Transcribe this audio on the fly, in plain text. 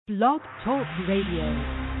Blog Talk Radio.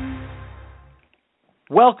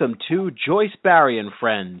 Welcome to Joyce Barry and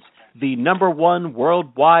Friends, the #1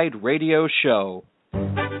 worldwide radio show. The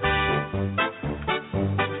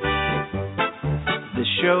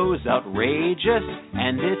show's outrageous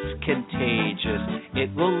and it's contagious.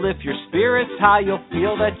 It will lift your spirits high, you'll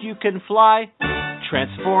feel that you can fly.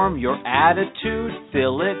 Transform your attitude,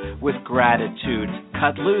 fill it with gratitude.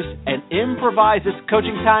 Cut loose and improvise. It's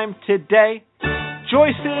coaching time today.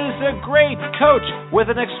 Joyce is a great coach with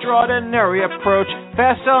an extraordinary approach.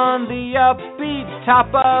 Fast on the upbeat, top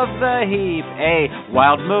of the heap. A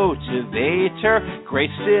wild motivator, great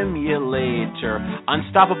stimulator.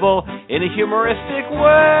 Unstoppable in a humoristic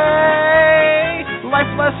way.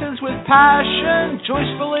 Life lessons with passion,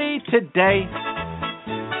 joyfully today.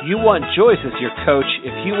 You want Joyce as your coach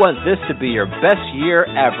if you want this to be your best year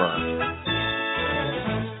ever.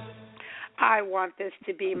 I want this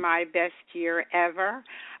to be my best year ever.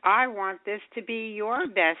 I want this to be your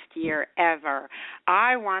best year ever.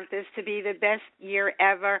 I want this to be the best year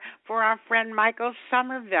ever for our friend Michael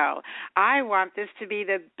Somerville. I want this to be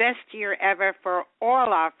the best year ever for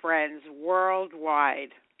all our friends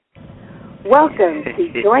worldwide. Welcome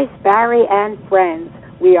to Joyce Barry and Friends.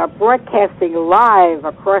 We are broadcasting live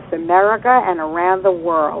across America and around the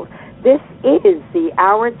world. This is the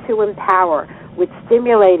Hour to Empower, with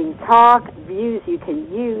stimulating talk, views you can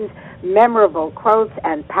use, memorable quotes,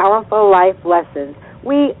 and powerful life lessons.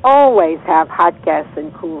 We always have hot guests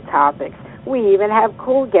and cool topics. We even have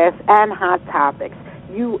cool guests and hot topics.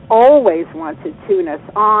 You always want to tune us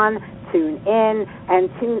on, tune in, and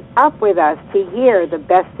tune up with us to hear the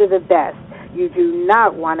best of the best. You do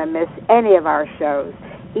not want to miss any of our shows.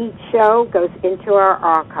 Each show goes into our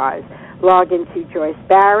archives. Log into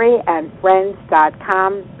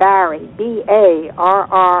JoyceBarryandFriends.com, Barry,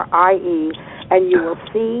 B-A-R-R-I-E, and you will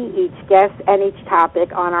see each guest and each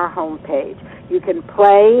topic on our homepage. You can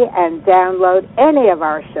play and download any of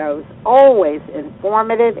our shows, always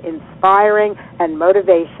informative, inspiring, and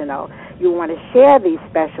motivational. You want to share these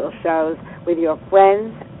special shows with your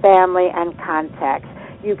friends, family, and contacts.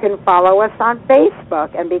 You can follow us on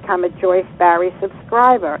Facebook and become a Joyce Barry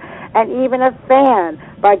subscriber, and even a fan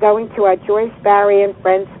by going to our Joyce Barry and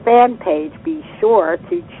Friends fan page. Be sure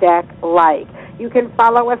to check like. You can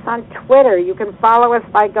follow us on Twitter. You can follow us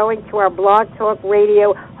by going to our Blog Talk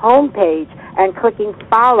Radio homepage and clicking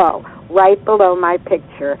follow right below my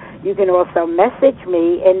picture. You can also message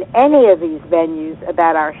me in any of these venues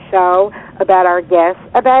about our show, about our guests,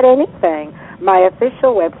 about anything. My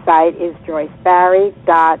official website is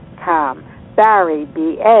joycebarry.com. Barry,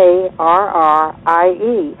 B-A-R-R-I-E.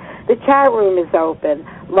 The chat room is open.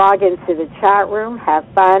 Log into the chat room, have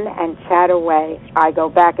fun, and chat away. I go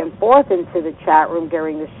back and forth into the chat room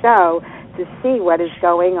during the show to see what is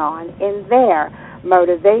going on in there.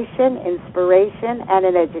 Motivation, inspiration, and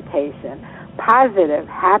an education. Positive,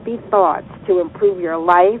 happy thoughts to improve your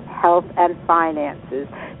life, health, and finances.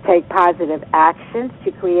 Take positive actions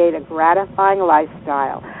to create a gratifying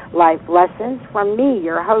lifestyle. Life lessons from me,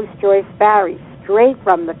 your host, Joyce Barry, straight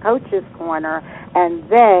from the Coach's Corner, and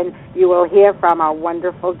then you will hear from our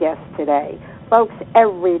wonderful guest today. Folks,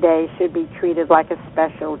 every day should be treated like a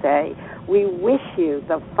special day. We wish you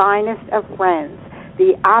the finest of friends,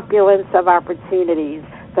 the opulence of opportunities,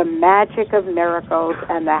 the magic of miracles,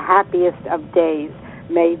 and the happiest of days.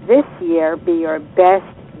 May this year be your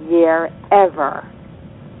best year ever.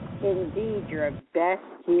 Indeed, your best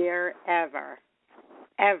year ever.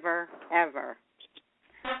 Ever, ever.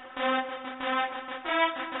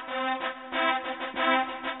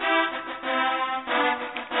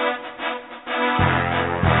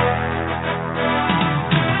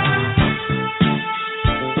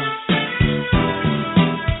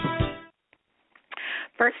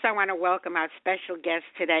 First, I want to welcome our special guest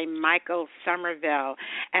today, Michael Somerville,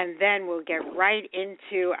 and then we'll get right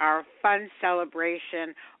into our fun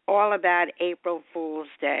celebration all about April Fool's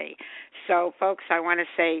Day. So, folks, I want to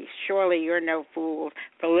say, surely you're no fool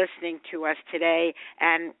for listening to us today,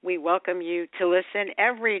 and we welcome you to listen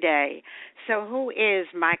every day. So who is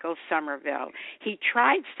Michael Somerville? He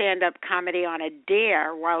tried stand-up comedy on a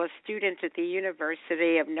dare while a student at the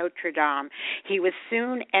University of Notre Dame. He was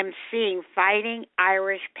soon emceeing fighting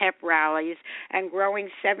Irish pep rallies and growing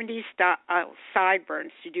 70s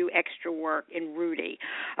sideburns to do extra work in Rudy.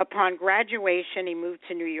 Upon graduation, he moved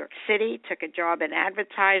to New York City, took a job in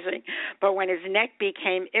advertising, but when his neck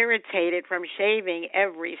became irritated from shaving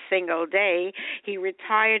every single day, he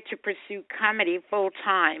retired to pursue comedy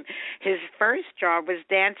full-time. His first job was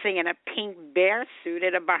dancing in a pink bear suit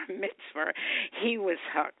at a bar mitzvah. He was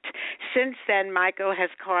hooked. Since then, Michael has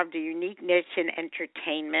carved a unique niche in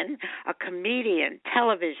entertainment, a comedian,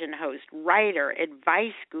 television host, writer,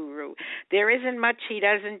 advice guru. There isn't much he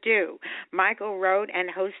doesn't do. Michael wrote and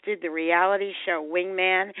hosted the reality show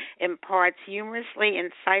Wingman, imparts humorously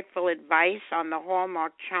insightful advice on the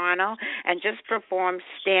Hallmark Channel, and just performed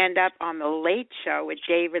stand-up on The Late Show with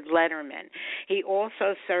David Letterman. He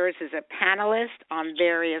also serves as a panelist on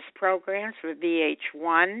various programs for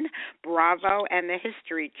VH1, Bravo, and the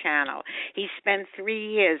History Channel. He spent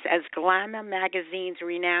 3 years as Glamour magazine's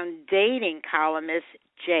renowned dating columnist,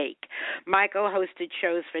 Jake. Michael hosted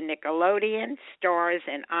shows for Nickelodeon, Stars,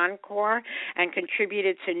 and Encore, and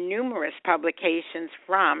contributed to numerous publications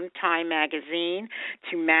from Time Magazine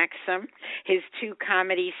to Maxim. His 2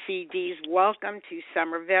 comedy CDs, Welcome to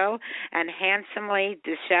Somerville and Handsomely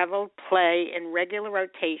Disheveled, play in regular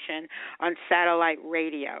rotation on satellite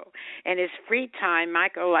radio. In his free time,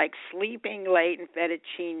 Michael likes sleeping late and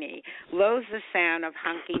fettuccine, loathes the sound of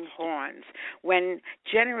honking horns. When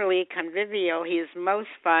generally convivial, he is most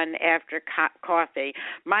fun after coffee.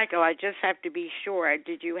 Michael, I just have to be sure,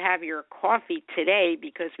 did you have your coffee today?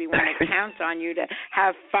 Because we want to count on you to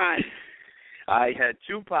have fun. I had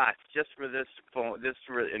 2 pots just for this for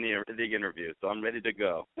the interview, so I'm ready to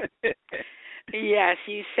go. Yes,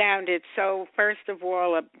 you sounded. So first of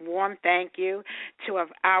all, a warm thank you to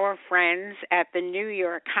our friends at the New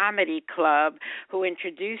York Comedy Club who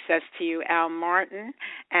introduced us to you, Al Martin,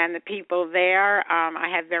 and the people there. I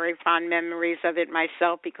have very fond memories of it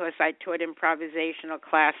myself because I taught improvisational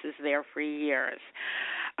classes there for years.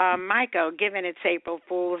 Michael, given it's April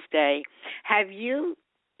Fool's Day, have you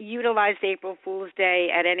utilized April Fool's Day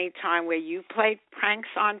at any time where you played pranks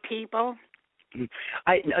on people?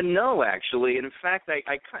 No, actually. In fact,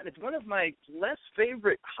 I it's one of my less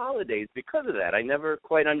favorite holidays because of that. I never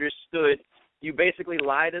quite understood. You basically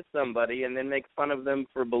lie to somebody and then make fun of them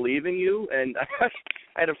for believing you. And I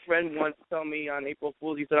had a friend once tell me on April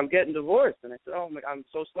Fool's, he said, "I'm getting divorced." And I said, "Oh, I'm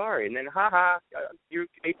so sorry." And then, you're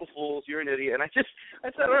April Fool's, you're an idiot. And I said,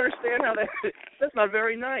 I don't understand how that's not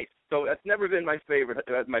very nice. So that's never been my favorite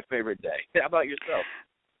day. How about yourself?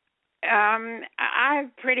 I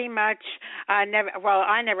pretty much I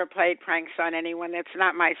never played pranks on anyone. That's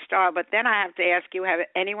not my style. But then I have to ask you, have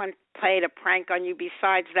anyone played a prank on you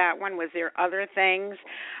besides that one? Was there other things?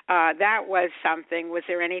 That was something. Was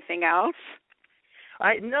there anything else?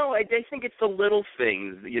 I think it's the little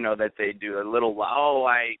things, that they do. A little,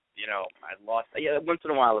 I lost. Yeah, once in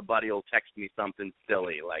a while a buddy will text me something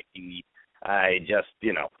silly, like I just,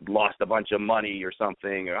 lost a bunch of money or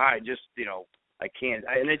something, or I just, I can't.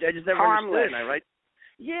 I just never Harmless. understood. Right?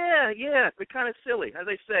 Yeah. It's kind of silly. As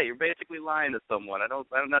I say, you're basically lying to someone.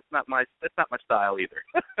 That's not my style either.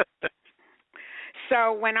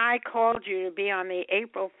 So when I called you to be on the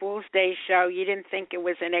April Fool's Day show, you didn't think it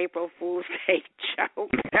was an April Fool's Day joke?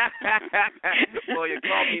 Well, you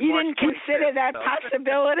called me. You didn't consider that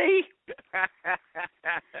possibility?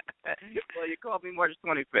 Well, you called me March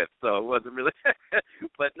 25th, so it wasn't really.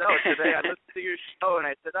 But no, today I listened to your show and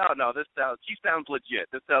I said, "Oh no, she sounds legit.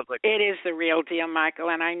 This sounds like." It is the real deal, Michael,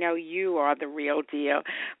 and I know you are the real deal,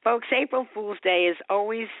 folks. April Fool's Day is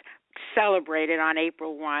always celebrated on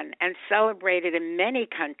April 1 and celebrated in many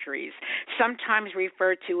countries, sometimes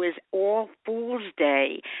referred to as All Fool's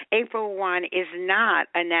Day. April 1 is not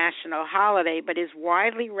a national holiday, but is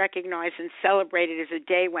widely recognized and celebrated as a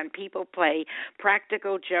day when people play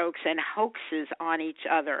practical jokes and hoaxes on each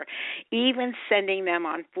other, even sending them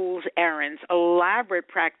on fool's errands. Elaborate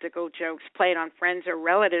practical jokes played on friends or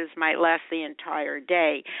relatives might last the entire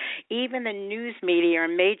day. Even the news media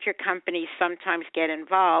and major companies sometimes get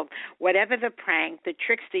involved. Whatever the prank, the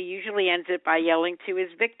trickster usually ends it by yelling to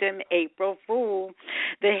his victim, "April Fool."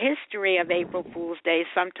 The history of April Fool's Day,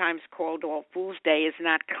 sometimes called All Fool's Day, is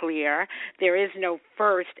not clear. There is no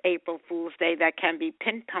first April Fool's Day that can be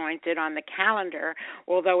pinpointed on the calendar,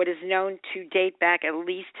 although it is known to date back at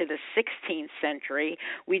least to the 16th century.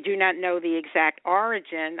 We do not know the exact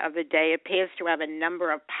origin of the day. It appears to have a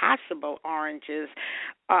number of possible origins,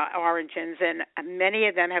 and many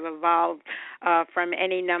of them have evolved from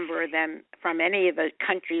any number of them, from any of the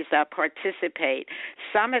countries that participate.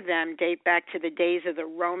 Some of them date back to the days of the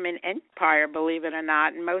Roman Empire, believe it or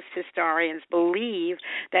not, and most historians believe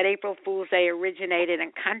that April Fool's Day originated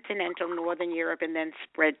in continental Northern Europe and then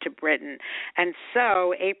spread to Britain. And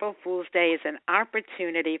so April Fool's Day is an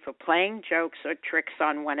opportunity for playing jokes or tricks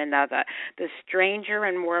on one another. The stranger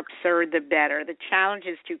and more absurd, the better. The challenge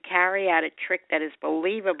is to carry out a trick that is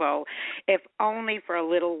believable, if only for a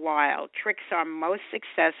little while. Tricks are most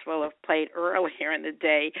successful if played earlier in the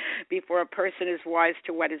day before a person is wise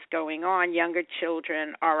to what is going on. Younger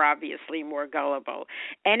children are obviously more gullible.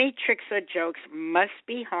 Any tricks or jokes must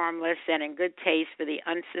be harmless and in good taste for the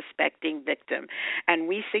unsuspecting victim. And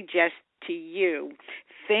we suggest to you,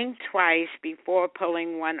 think twice before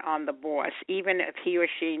pulling one on the boss, even if he or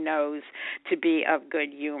she knows to be of good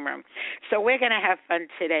humor. So we're going to have fun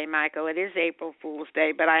today, Michael. It is April Fool's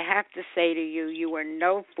Day, but I have to say to you, you were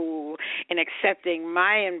no fool in accepting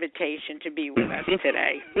my invitation to be with us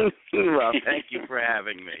today. Well, thank you for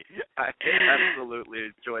having me. I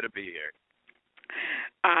absolutely enjoy to be here.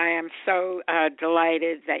 I am so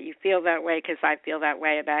delighted that you feel that way, because I feel that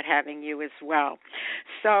way about having you as well.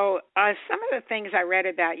 So some of the things I read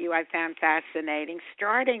about you I found fascinating,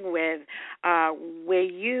 starting with where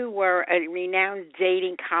you were a renowned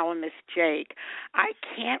dating columnist, Jake. I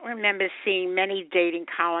can't remember seeing many dating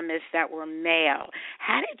columnists that were male.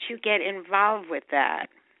 How did you get involved with that?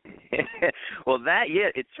 Well,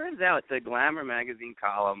 it turns out the Glamour magazine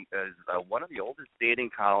column is one of the oldest dating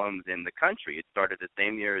columns in the country. It started the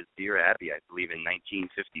same year as Dear Abby, I believe, in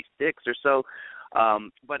 1956 or so.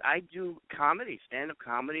 But I do comedy, stand-up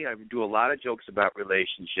comedy. I do a lot of jokes about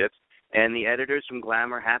relationships. And the editors from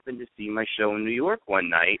Glamour happened to see my show in New York one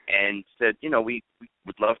night and said, we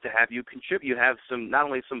would love to have you contribute. You have not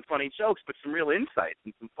only some funny jokes, but some real insights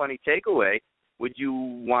and some funny takeaway. Would you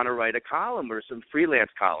want to write a column or some freelance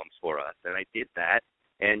columns for us? And I did that.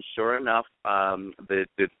 And sure enough, the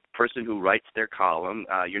person who writes their column,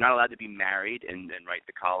 you're not allowed to be married and write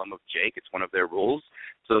the column of Jake. It's one of their rules.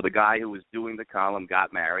 So the guy who was doing the column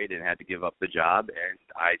got married and had to give up the job, and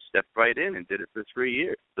I stepped right in and did it for 3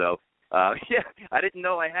 years. So, I didn't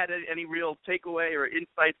know I had any real takeaway or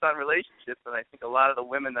insights on relationships, and I think a lot of the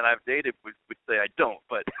women that I've dated would say I don't.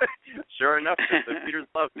 But sure enough, the readers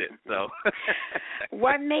loved it. So,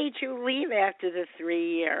 what made you leave after the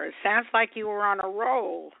 3 years? Sounds like you were on a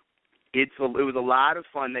roll. It was a lot of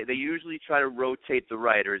fun. They usually try to rotate the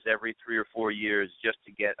writers every 3 or 4 years just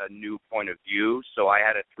to get a new point of view. So I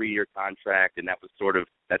had a 3-year contract, and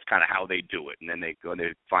that's kind of how they do it. And then they go and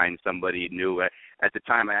they find somebody new. At the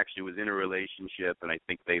time, I actually was in a relationship, and I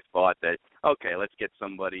think they thought that, okay, let's get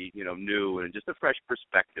somebody new and just a fresh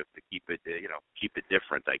perspective to keep it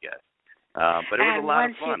different, I guess. But it was a lot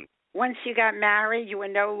of fun. Once you got married, you were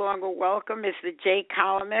no longer welcome as the Jake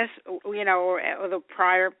columnist, or the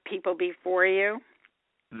prior people before you?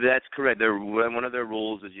 That's correct. One of their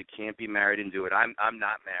rules is you can't be married and do it. I'm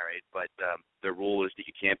not married, but the rule is that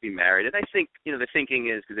you can't be married. And I think, the thinking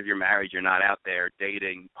is because if you're married, you're not out there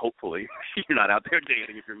dating. Hopefully, you're not out there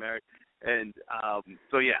dating if you're married. And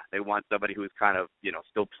so, they want somebody who's kind of,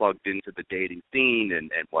 still plugged into the dating scene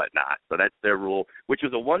and whatnot. So that's their rule, which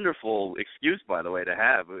was a wonderful excuse, by the way, to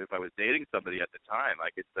have. If I was dating somebody at the time,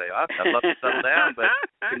 I could say, I'd love to settle down, but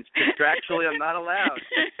contractually I'm not allowed.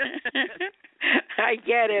 I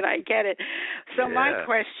get it. So my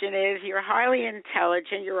question is, you're highly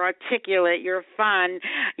intelligent, you're articulate, you're fun,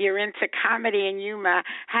 you're into comedy and humor.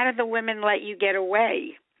 How did the women let you get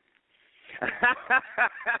away?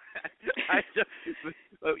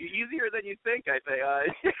 Easier than you think, I think.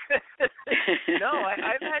 No,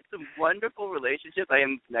 I've had some wonderful relationships.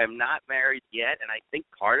 I'm not married yet, and I think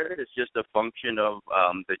part of it is just a function of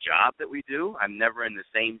the job that we do. I'm never in the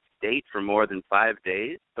same state for more than 5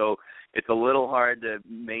 days, so it's a little hard to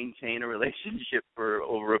maintain a relationship for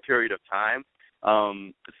over a period of time.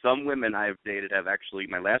 Some women I've dated have actually,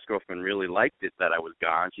 my last girlfriend really liked it that I was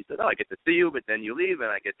gone. She said, I get to see you, but then you leave, and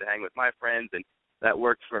I get to hang with my friends, and that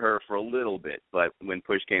worked for her for a little bit. But when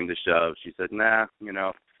push came to shove, she said, nah,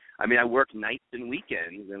 I work nights and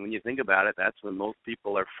weekends, and when you think about it, that's when most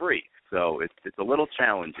people are free. So it's a little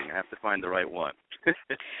challenging. I have to find the right one.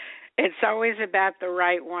 It's always about the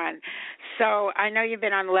right one. So I know you've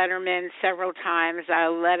been on Letterman several times.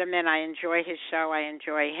 Letterman, I enjoy his show. I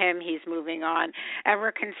enjoy him. He's moving on.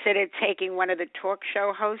 Ever considered taking one of the talk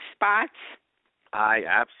show host spots? I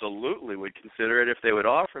absolutely would consider it if they would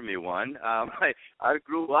offer me one. I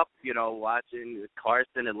grew up, watching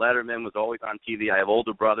Carson and Letterman was always on TV. I have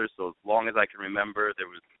older brothers, so as long as I can remember, there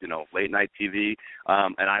was, late night TV,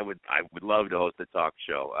 and I would love to host a talk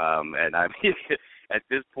show. At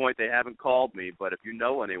this point, they haven't called me, but if you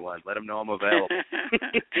know anyone, let them know I'm available.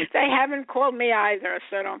 They haven't called me either,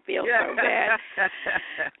 so don't feel so bad.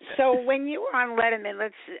 So when you were on Letterman,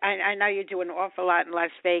 I know you do an awful lot in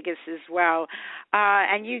Las Vegas as well,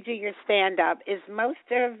 and you do your stand-up. Is most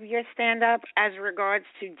of your stand-up as regards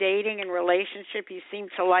to dating and relationship? You seem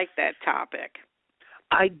to like that topic.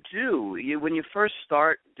 I do. When you first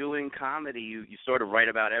start doing comedy, you sort of write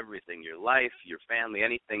about everything, your life, your family,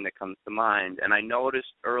 anything that comes to mind. And I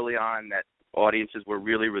noticed early on that audiences were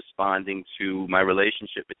really responding to my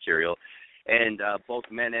relationship material, and both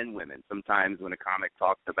men and women. Sometimes when a comic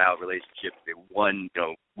talks about relationships,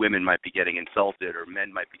 women might be getting insulted or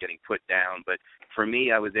men might be getting put down. But for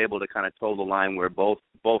me, I was able to kind of toe the line where both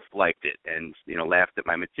liked it and, laughed at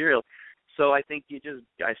my material. So I think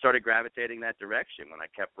I started gravitating that direction when I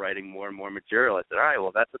kept writing more and more material. I said, all right,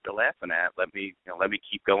 well, that's what they're laughing at. Let me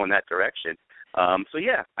keep going that direction. So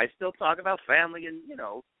yeah, I still talk about family and,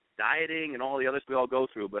 dieting and all the others we all go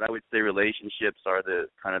through, but I would say relationships are the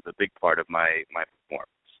kind of the big part of my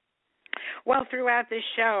performance. Well, throughout this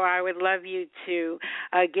show, I would love you to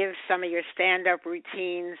give some of your stand-up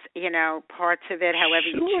routines, parts of it, however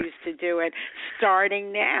you choose to do it,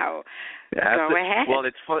 starting now. Go ahead. Well,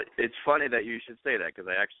 it's funny that you should say that because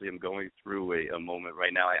I actually am going through a moment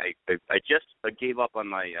right now. I just gave up on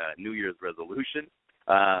my New Year's resolution.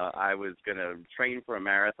 I was going to train for a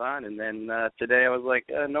marathon, and then today I was like,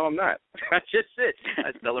 no, I'm not. That's just it.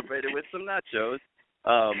 I celebrated with some nachos.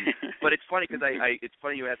 But it's funny because it's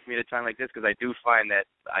funny you asked me at a time like this because I do find that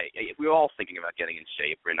we're all thinking about getting in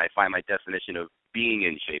shape, and I find my definition of being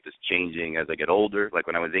in shape is changing as I get older. Like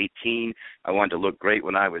when I was 18, I wanted to look great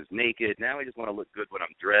when I was naked. Now I just want to look good when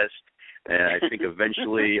I'm dressed. And I think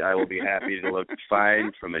eventually I will be happy to look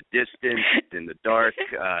fine from a distance in the dark.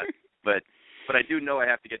 But I do know I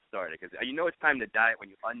have to get started because it's time to diet when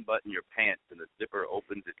you unbutton your pants and the zipper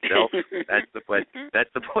opens itself. That's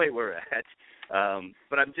the point we're at.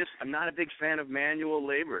 But I'm not a big fan of manual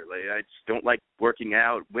labor. Like, I just don't like working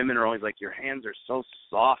out. Women are always like, your hands are so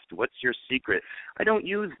soft. What's your secret? I don't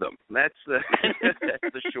use them. That's the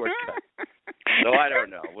shortcut. So I don't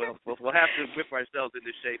know. We'll have to whip ourselves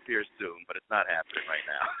into shape here soon, but it's not happening right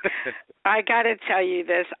now. I got to tell you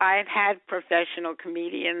this. I've had professional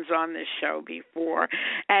comedians on this show before,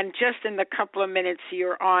 and just in the couple of minutes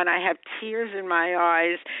you're on, I have tears in my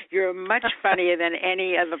eyes. You're much funnier than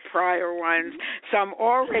any of the prior ones, so I'm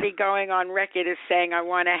already going on record as saying I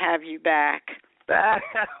want to have you back.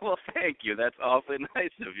 Well, thank you. That's awfully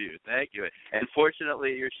nice of you. Thank you. And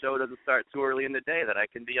fortunately, your show doesn't start too early in the day that I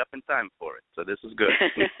can be up in time for it. So this is good.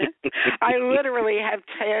 I literally have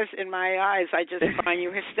tears in my eyes. I just find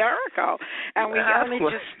you hysterical. And we've only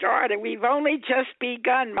just started. We've only just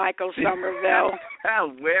begun, Michael Somerville.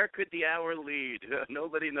 Where could the hour lead?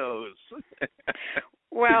 Nobody knows.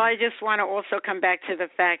 Well, I just want to also come back to the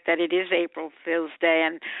fact that it is April Fool's Day,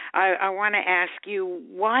 and I want to ask you,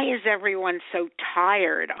 why is everyone so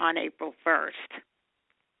tired on April 1st?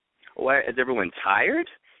 Why is everyone tired?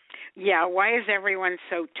 Yeah, why is everyone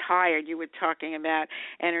so tired? You were talking about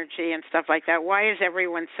energy and stuff like that. Why is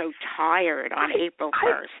everyone so tired on April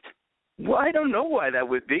 1st? Well, I don't know why that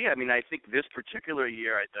would be. I mean, I think this particular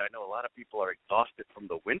year, I know a lot of people are exhausted from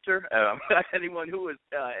the winter. Anyone who was,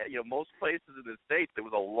 most places in the States, it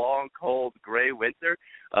was a long, cold, gray winter.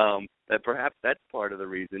 That perhaps that's part of the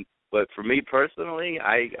reason. But for me personally,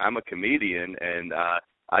 I'm a comedian, and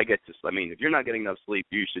I get to. I mean, if you're not getting enough sleep,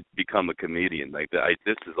 you should become a comedian. Like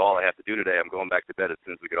this is all I have to do today. I'm going back to bed as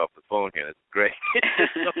soon as we get off the phone here. That's great.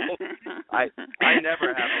 So I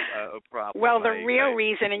never have a problem. Well, the real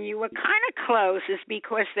reason, and you were kind of close, is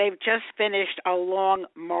because they've just finished a long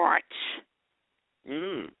march.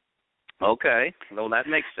 Okay. Well, that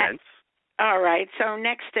makes sense. All right. So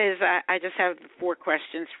next is, I just have 4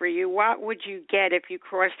 questions for you. What would you get if you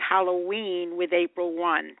crossed Halloween with April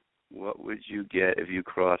 1? What would you get if you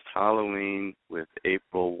crossed Halloween with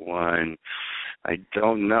April 1? I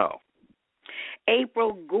don't know.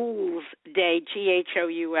 April Ghouls Day, Ghoul.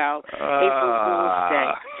 April Ghouls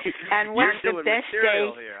Day. And what's the best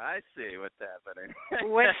day? Here. I see what's happening.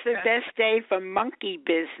 What's the best day for monkey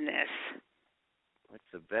business? What's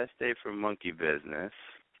the best day for monkey business?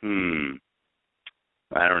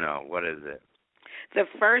 I don't know. What is it? The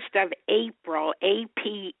 1st of April,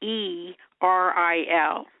 April.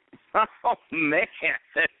 Oh, man.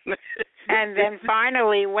 And then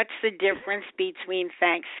finally, what's the difference between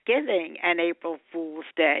Thanksgiving and April Fool's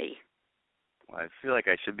Day? Well, I feel like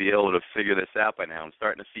I should be able to figure this out by now. I'm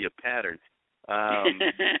starting to see a pattern.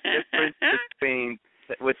 Difference between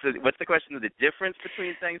what's the question? The difference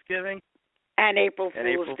between Thanksgiving and April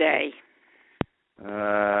Fool's Day?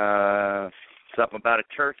 Something about a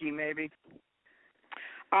turkey, maybe?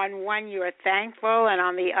 On one, you're thankful, and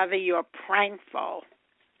on the other, you're prankful.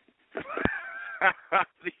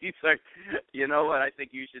 These are, you know what? I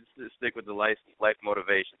think you should stick with the life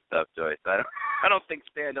motivation stuff, Joyce. I don't think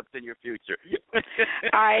stand-up's in your future.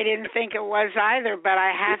 I didn't think it was either, but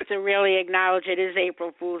I have to really acknowledge it is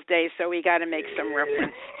April Fool's Day, so we got to make some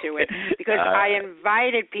reference to it because I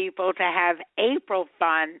invited people to have April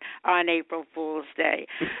fun on April Fool's Day.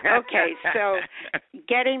 Okay, so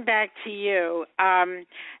getting back to you,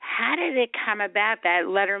 how did it come about that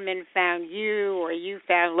Letterman found you or you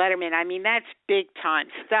found Letterman? I mean, that's big-time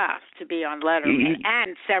stuff to be on Letterman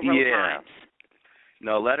and several times.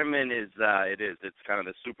 No, Letterman is it's kind of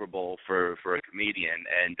the Super Bowl for a comedian,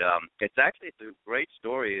 and it's a great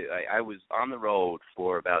story. I was on the road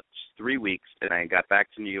for about 3 weeks, and I got back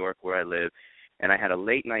to New York where I live, and I had a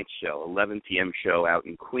late night show, 11 p.m. show out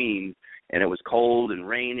in Queens, and it was cold and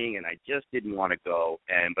raining, and I just didn't want to go.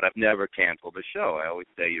 But I've never canceled a show. I always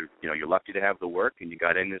say you're lucky to have the work, and you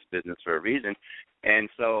got in this business for a reason. And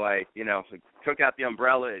so I took out the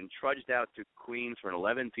umbrella and trudged out to Queens for an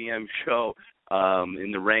 11 p.m. show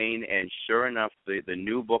in the rain. And sure enough, the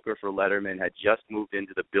new booker for Letterman had just moved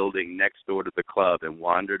into the building next door to the club and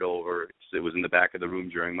wandered over. It was in the back of the room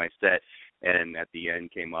during my set. And at the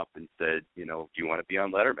end came up and said, do you want to be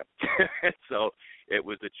on Letterman? So it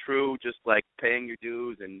was a true, just like paying your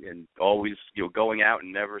dues and always going out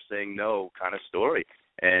and never saying no kind of story.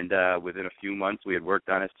 And within a few months, we had worked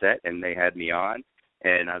on a set, and they had me on.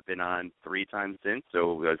 And I've been on 3 times since,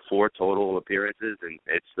 so 4 total appearances. And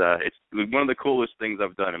it's one of the coolest things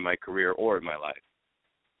I've done in my career or in my life.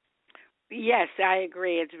 Yes, I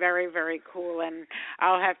agree. It's very, very cool, and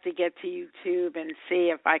I'll have to get to YouTube and see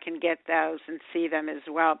if I can get those and see them as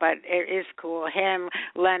well. But it is cool. Him,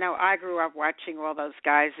 Leno, I grew up watching all those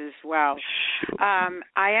guys as well.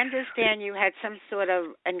 I understand you had some sort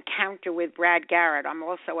of encounter with Brad Garrett. I'm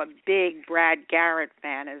also a big Brad Garrett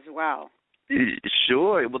fan as well.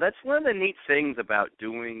 Sure. Well, that's one of the neat things about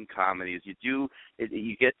doing comedy is you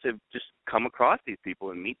get to just come across these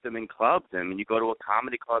people and meet them in clubs. I mean, you go to a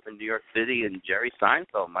comedy club in New York City, and Jerry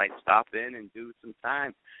Seinfeld might stop in and do some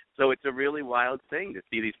time. So it's a really wild thing to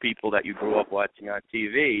see these people that you grew up watching on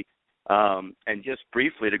TV. And just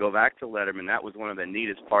briefly, to go back to Letterman, that was one of the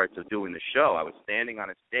neatest parts of doing the show. I was standing on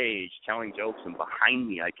a stage telling jokes, and behind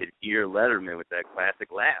me I could hear Letterman with that classic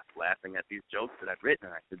laugh, laughing at these jokes that I'd written.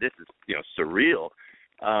 And I said, this is, surreal.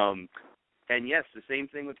 And yes, the same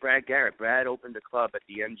thing with Brad Garrett. Brad opened a club at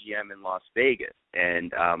the MGM in Las Vegas,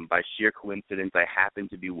 and by sheer coincidence, I happened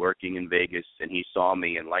to be working in Vegas, and he saw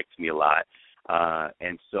me and liked me a lot.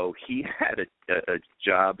 And so he had a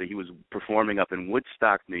job that he was performing up in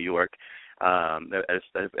Woodstock, New York, at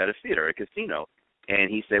a theater, a casino. And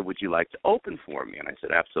he said, would you like to open for me? And I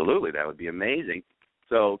said, absolutely, that would be amazing.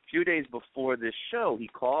 So a few days before this show, he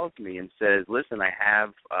calls me and says, listen, I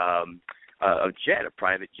have a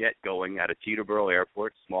private jet going out of Teterboro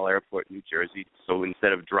Airport, small airport in New Jersey. So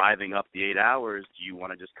instead of driving up the 8 hours, do you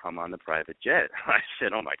want to just come on the private jet? I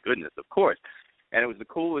said, oh, my goodness, of course. And it was the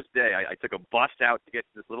coolest day. I took a bus out to get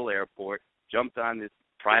to this little airport, jumped on this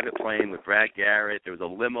private plane with Brad Garrett. There was a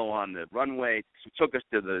limo on the runway. Took us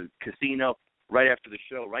to the casino right after the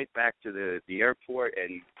show, right back to the airport,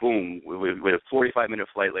 and boom, with a 45-minute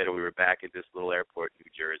flight later, we were back at this little airport in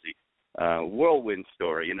New Jersey. Whirlwind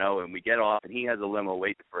story, and we get off, and he has a limo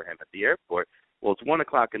waiting for him at the airport. Well, it's 1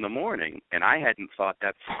 o'clock in the morning, and I hadn't thought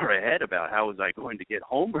that far ahead about how was I going to get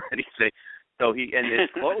home or anything. So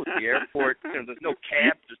it's closed. The airport, there's no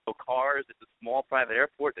cabs, there's no cars. It's a small private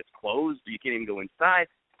airport that's closed. You can't even go inside.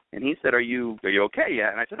 And he said, "Are you okay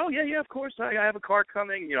yet?" And I said, "Oh yeah, of course. I have a car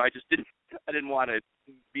coming." I just didn't want to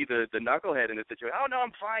be the knucklehead in the situation. "Oh no,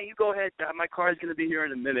 I'm fine. You go ahead. My car is going to be here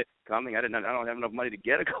in a minute coming." I don't have enough money to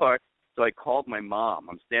get a car, so I called my mom.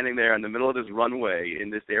 I'm standing there in the middle of this runway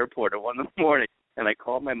in this airport at 1 in the morning, and I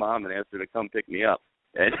called my mom and asked her to come pick me up.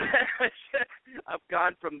 And I've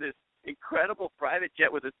gone from this incredible private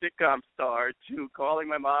jet with a sitcom star to calling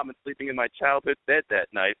my mom and sleeping in my childhood bed that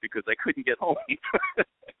night because I couldn't get home.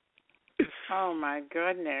 Oh, my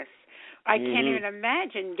goodness. I can't even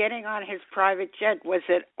imagine getting on his private jet. Was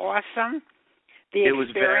it awesome, the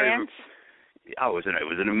experience? It was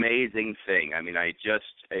an amazing thing. I mean,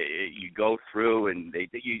 you go through and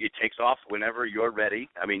it takes off whenever you're ready.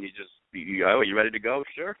 I mean, you ready to go?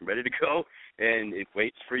 Sure, I'm ready to go. And it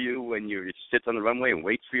waits for you it sits on the runway and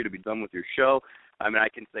waits for you to be done with your show. I mean, I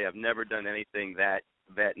can say I've never done anything that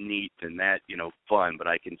that neat and that, fun, but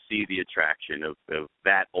I can see the attraction of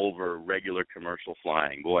that over regular commercial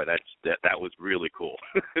flying. Boy, that was really cool.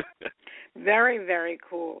 Very, very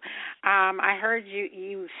cool. I heard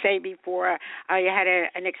you say before you had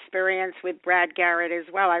an experience with Brad Garrett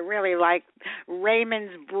as well. I really like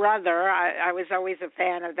Raymond's brother. I was always a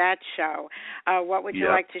fan of that show. What would you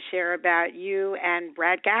like to share about you and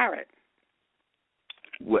Brad Garrett?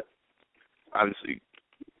 What? Obviously,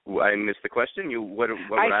 I missed the question. What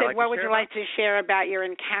would you like to share about your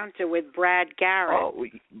encounter with Brad Garrett? Oh,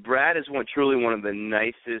 Brad is truly one of the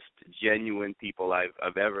nicest, genuine people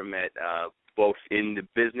I've ever met, both in the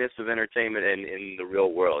business of entertainment and in the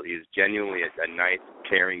real world. He's genuinely a nice,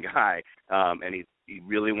 caring guy, and he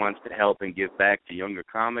really wants to help and give back to younger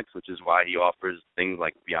comics, which is why he offers things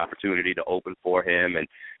like the opportunity to open for him, and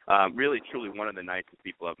really, truly one of the nicest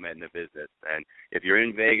people I've met in the business. And if you're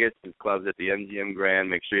in Vegas, his club's at the MGM Grand,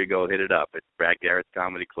 make sure you go hit it up. It's Brad Garrett's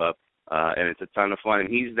Comedy Club, and it's a ton of fun. And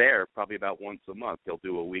he's there probably about once a month. He'll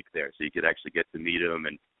do a week there, so you could actually get to meet him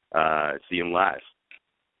and see him live.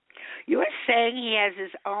 You were saying he has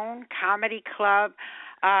his own comedy club.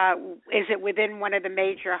 Is it within one of the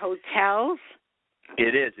major hotels?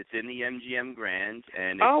 It is. It's in the MGM Grand.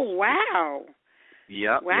 And oh, wow.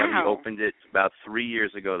 Yep. Wow. He opened it about 3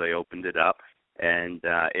 years ago. They opened it up, and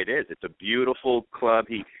it is. It's a beautiful club.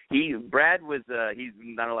 Brad was. He's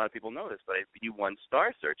not a lot of people know this, but he won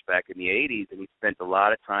Star Search back in the '80s, and he spent a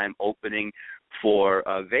lot of time opening for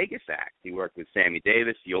Vegas acts. He worked with Sammy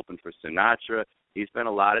Davis. He opened for Sinatra. He spent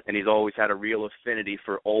a lot of, and he's always had a real affinity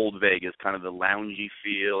for old Vegas, kind of the loungy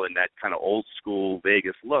feel and that kind of old school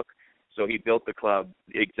Vegas look. So he built the club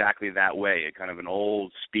exactly that way, a kind of an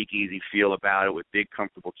old speakeasy feel about it with big,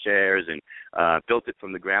 comfortable chairs, and built it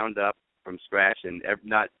from the ground up, from scratch, and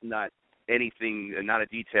not anything, not a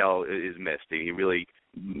detail is missed. He really,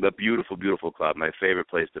 a beautiful, beautiful club, my favorite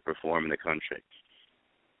place to perform in the country.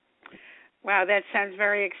 Wow, that sounds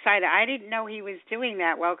very exciting. I didn't know he was doing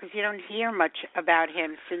that well because you don't hear much about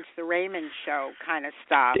him since the Raymond show kind of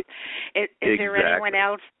stopped. Is there anyone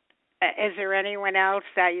else? Is there anyone else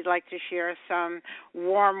that you'd like to share some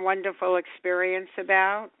warm, wonderful experience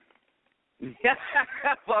about? Yeah,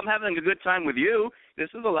 well, I'm having a good time with you. This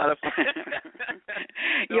is a lot of fun.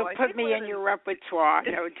 You'll put me in your repertoire,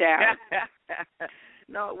 no doubt.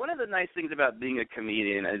 No, one of the nice things about being a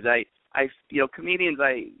comedian is comedians,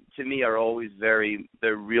 to me, are always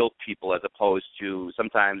they're real people as opposed to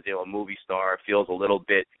sometimes, a movie star feels a little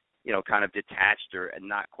bit, kind of detached and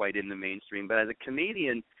not quite in the mainstream. But as a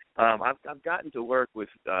comedian, I've gotten to work with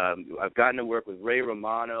Ray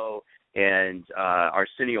Romano and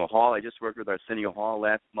Arsenio Hall. I just worked with Arsenio Hall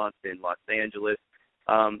last month in Los Angeles.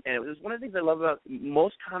 And it was one of the things I love about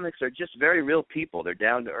most comics are just very real people. They're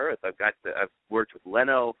down to earth. I've worked with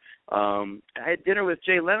Leno. I had dinner with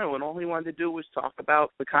Jay Leno, and all he wanted to do was talk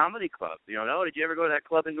about the comedy club. Did you ever go to that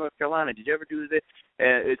club in North Carolina? Did you ever do this?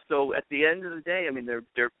 And so at the end of the day, I mean,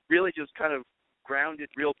 they're really just kind of grounded,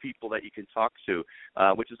 real people that you can talk to,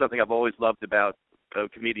 which is something I've always loved about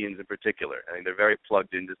comedians in particular. I mean, they're very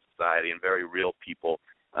plugged into society and very real people.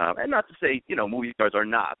 And not to say, movie stars are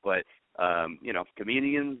not, but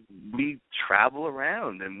comedians, we travel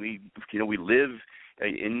around and we live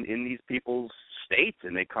in these people's states,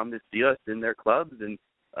 and they come to see us in their clubs, and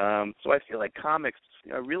so I feel like comics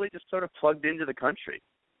are really just sort of plugged into the country.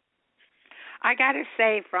 I got to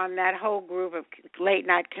say, from that whole group of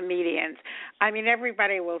late-night comedians, I mean,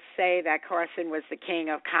 everybody will say that Carson was the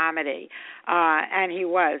king of comedy, and he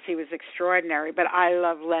was. He was extraordinary, but I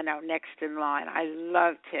love Leno next in line. I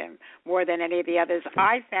loved him more than any of the others.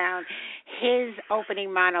 I found his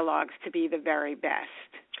opening monologues to be the very best.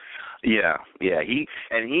 Yeah. He's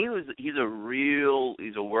a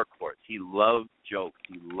workhorse. He loves jokes.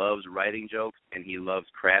 He loves writing jokes, and he loves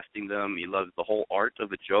crafting them. He loves the whole art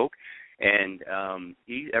of a joke. And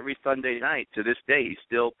he every Sunday night to this day he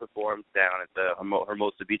still performs down at the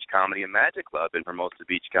Hermosa Beach Comedy and Magic Club in Hermosa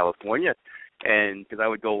Beach, California. And because I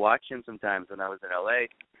would go watch him sometimes when I was in L.A.,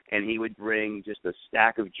 and he would bring just a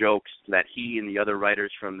stack of jokes that he and the other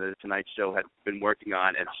writers from the Tonight Show had been working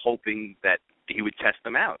on, and hoping that he would test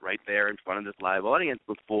them out right there in front of this live audience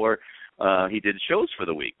before he did shows for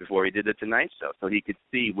the week, before he did the Tonight Show, so he could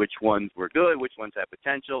see which ones were good, which ones had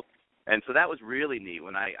potential. And so that was really neat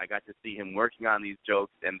when I got to see him working on these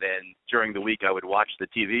jokes, and then during the week I would watch the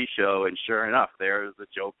TV show, and sure enough, there's a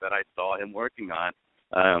joke that I saw him working on.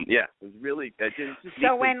 It was really just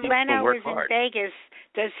so when Leno is hard. In Vegas,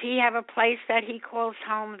 does he have a place that he calls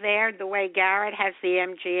home there the way Garrett has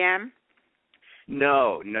the MGM?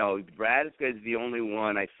 No. Brad is the only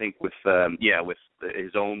one, I think, with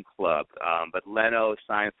his own club. But Leno,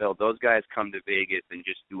 Seinfeld, those guys come to Vegas and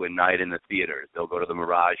just do a night in the theaters. They'll go to the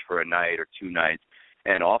Mirage for a night or 2 nights,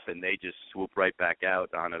 and often they just swoop right back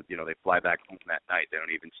out on they fly back home that night. They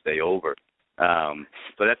don't even stay over.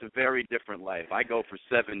 So that's a very different life. I go for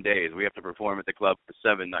 7 days. We have to perform at the club for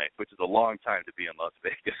 7 nights, which is a long time to be in Las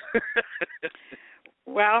Vegas.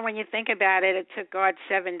 Well, when you think about it, it took God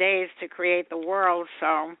 7 days to create the world,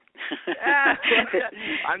 so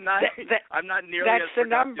I'm not nearly as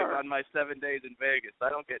productive on my 7 days in Vegas. I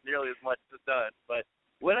don't get nearly as much done. But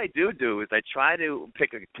what I do is I try to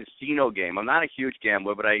pick a casino game. I'm not a huge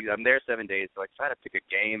gambler, but I'm there 7 days, so I try to pick a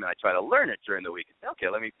game and I try to learn it during the week. Okay,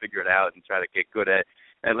 let me figure it out and try to get good at it.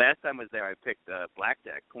 And last time I was there, I picked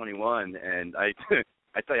Blackjack 21, and I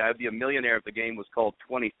tell you, I'd be a millionaire if the game was called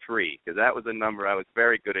 23, because that was a number I was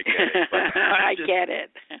very good at getting. But I get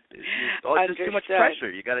it. It's just too much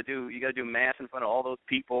pressure. You got to do math in front of all those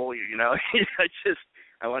people.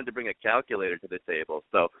 I wanted to bring a calculator to the table,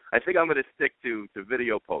 so I think I'm going to stick to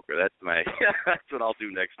video poker. That's what I'll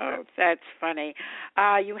do next year. Oh, that's funny.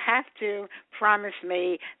 You have to promise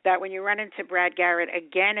me that when you run into Brad Garrett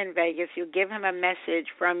again in Vegas, you'll give him a message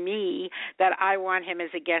from me that I want him as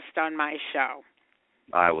a guest on my show.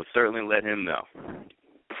 I will certainly let him know.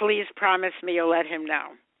 Please promise me you'll let him know.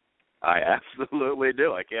 I absolutely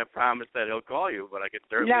do. I can't promise that he'll call you, but I can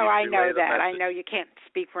certainly. No, I know relay the that. message. I know you can't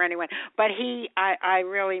speak for anyone. But I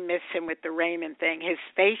really miss him with the Raymond thing. His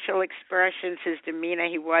facial expressions, his demeanor,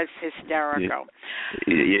 he was hysterical.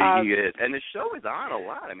 Yeah, he is. And the show is on a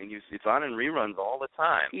lot. I mean, it's on in reruns all the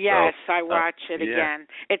time. Yes, so, I watch it yeah. again.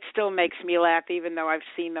 It still makes me laugh, even though I've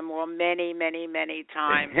seen them all many, many, many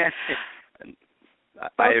times.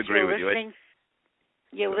 I agree with you.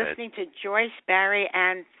 You're listening to Joyce, Barry,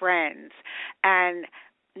 and Friends. And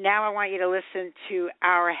now I want you to listen to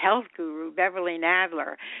our health guru, Beverly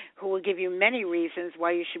Nadler, who will give you many reasons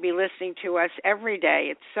why you should be listening to us every day.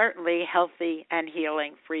 It's certainly healthy and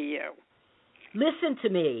healing for you. Listen to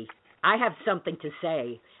me. I have something to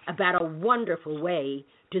say about a wonderful way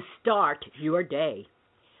to start your day,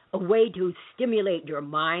 a way to stimulate your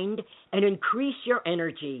mind and increase your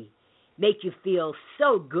energy, make you feel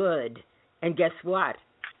so good. And guess what?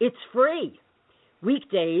 It's free.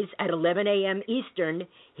 Weekdays at 11 a.m. Eastern,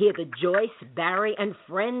 hear the Joyce, Barry, and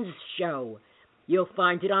Friends show. You'll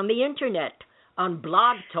find it on the Internet, on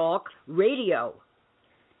Blog Talk Radio.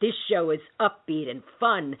 This show is upbeat and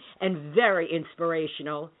fun and very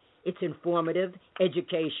inspirational. It's informative,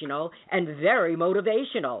 educational, and very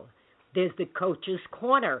motivational. There's the Coach's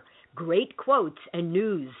Corner, great quotes and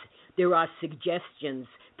news. There are suggestions,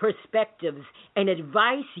 perspectives, and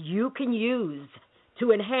advice you can use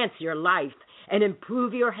to enhance your life and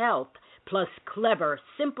improve your health, plus clever,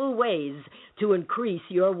 simple ways to increase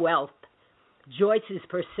your wealth. Joyce's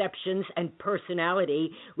perceptions and personality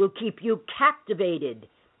will keep you captivated,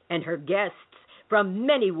 and her guests from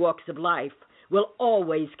many walks of life will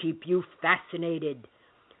always keep you fascinated.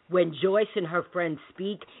 When Joyce and her friends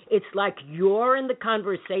speak, it's like you're in the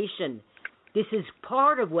conversation. This is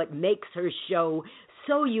part of what makes her show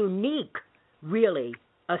so unique, really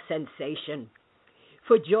a sensation.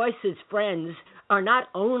 For Joyce's friends are not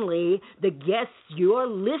only the guests you're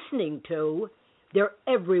listening to, they're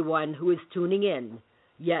everyone who is tuning in.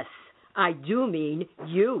 Yes, I do mean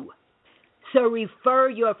you. So refer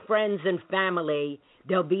your friends and family.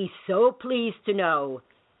 They'll be so pleased to know.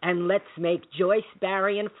 And let's make Joyce,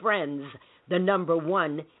 Barry, and Friends the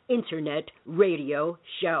 #1 Internet radio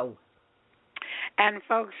show. And,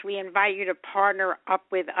 folks, we invite you to partner up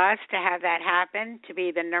with us to have that happen, to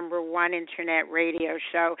be the #1 Internet radio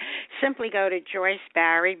show. Simply go to Joyce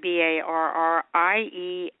Barry,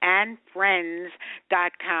 BARRIE, and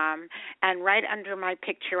Friends.com, and right under my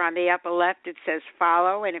picture on the upper left, it says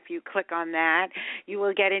follow, and if you click on that, you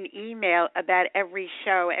will get an email about every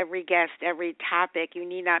show, every guest, every topic. You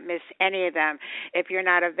need not miss any of them. If you're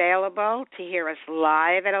not available to hear us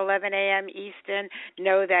live at 11 a.m. Eastern,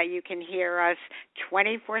 know that you can hear us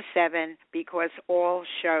 24/7 because all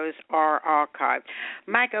shows are archived.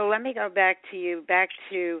 Michael, let me go back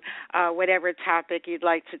to whatever topic you'd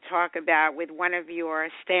like to talk about with one of your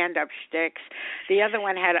stand-up shticks. The other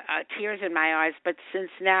one had tears in my eyes, but since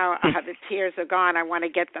now the tears are gone, I want to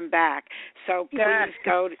get them back. So please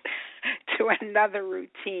go to another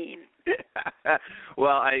routine.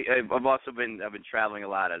 Well, I've been traveling a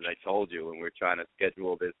lot, as I told you, and we're trying to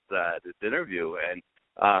schedule this interview, and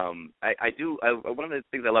one of the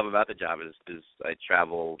things I love about the job is I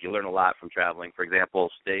travel. You learn a lot from traveling. For example,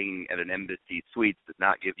 staying at an embassy suite does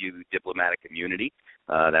not give you diplomatic immunity.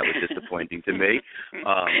 That was disappointing to me.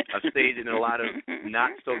 I've stayed in a lot of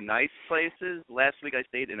not-so-nice places. Last week I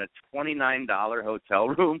stayed in a $29 hotel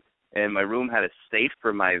room, and my room had a safe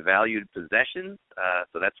for my valued possessions,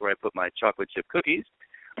 so that's where I put my chocolate chip cookies.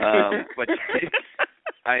 But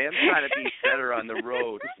I am trying to be better on the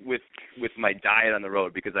road with my diet on the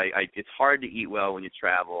road, because I it's hard to eat well when you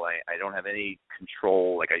travel. I don't have any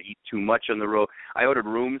control. Like, I eat too much on the road. I ordered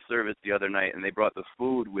room service the other night, and they brought the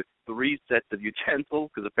food with 3 sets of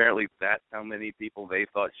utensils, because apparently that's how many people they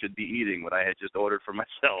thought should be eating what I had just ordered for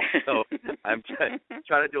myself. So I'm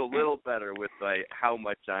trying to do a little better with how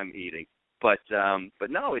much I'm eating. But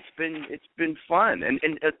no, it's been fun. And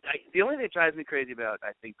the only thing that drives me crazy about,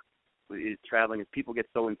 I think, is traveling is people get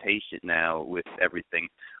so impatient now with everything.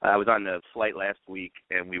 I was on a flight last week,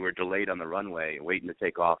 and we were delayed on the runway waiting to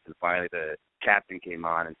take off, and finally the captain came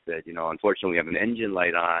on and said, unfortunately we have an engine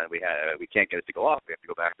light on. We can't get it to go off. We have to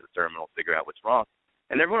go back to the terminal, figure out what's wrong.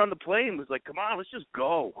 And everyone on the plane was like, come on, let's just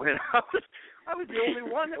go. And I was the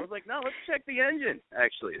only one that was like, no, let's check the engine,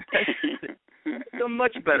 actually. It's a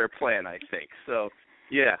much better plan, I think. So,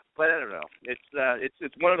 yeah, but I don't know.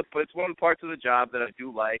 It's one of the parts of the job that I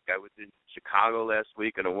do like. I was in Chicago last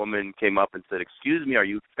week, and a woman came up and said, "Excuse me, are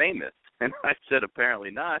you famous?" And I said,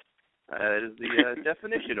 "Apparently not." That is the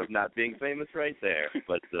definition of not being famous right there.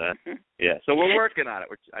 But yeah, so we're working on it.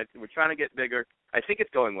 We're trying to get bigger. I think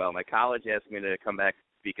it's going well. My college asked me to come back and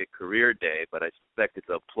speak at Career Day, but I suspect it's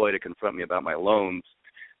a ploy to confront me about my loans.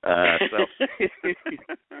 So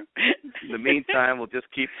in the meantime, we'll just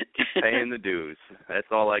keep paying the dues. That's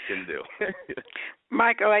all I can do.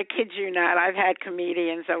 Michael, I kid you not. I've had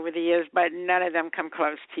comedians over the years, but none of them come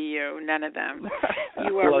close to you. None of them.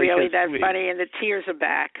 You are really that sweet. Funny, and the tears are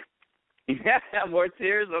back. Yeah, more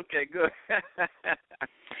tears? Okay, good.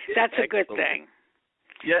 That's a good thing.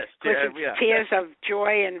 Yes, tears of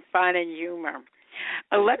joy and fun and humor.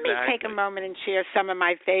 Let me take a moment and share some of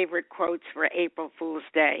my favorite quotes for April Fool's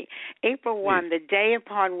Day. April 1, the day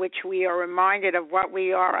upon which we are reminded of what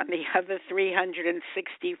we are on the other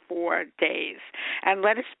 364 days. And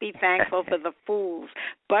let us be thankful for the fools.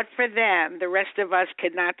 But for them, the rest of us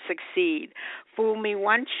could not succeed. Fool me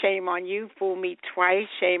once, shame on you. Fool me twice,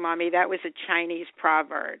 shame on me. That was a Chinese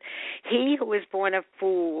proverb. He who is born a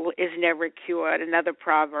fool is never cured. Another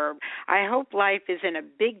proverb. I hope life isn't a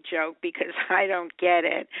big joke because I don't get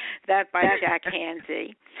it. That by Jack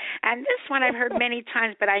Handy. And this one I've heard many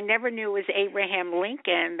times, but I never knew it was Abraham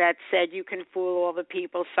Lincoln that said you can fool all the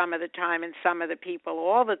people some of the time and some of the people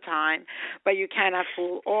all the time, but you cannot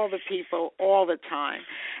fool all the people all the time.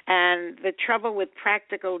 And the trouble with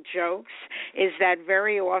practical jokes is that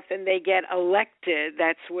very often they get elected.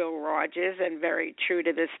 That's Will Rogers, and very true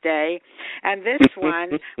to this day. And this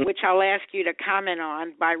one, which I'll ask you to comment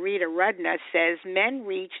on, by Rita Rudner, says men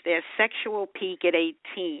reach their sexual peak at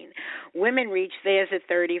 18. Women reach theirs at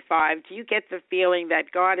 35. Do you get the feeling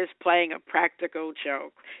that God is playing a practical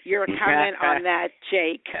joke? Your comment on that,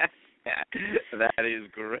 Jake? That is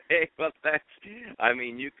great. Well,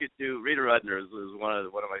 you could do. Rita Rudner was one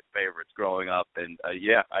of my favorites growing up, and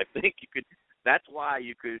I think you could. That's why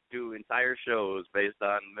you could do entire shows based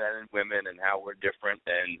on men and women and how we're different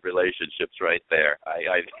and relationships right there.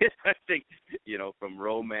 I think, from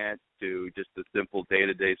romance to just the simple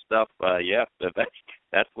day-to-day stuff,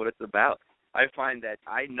 that's what it's about. I find that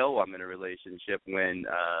I know I'm in a relationship when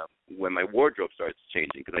my wardrobe starts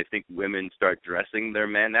changing, because I think women start dressing their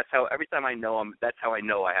men. That's how every time I know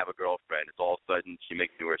I have a girlfriend. It's all of a sudden she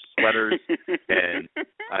makes me wear sweaters, and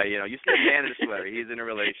you see a man in a sweater, he's in a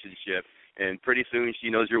relationship. And pretty soon she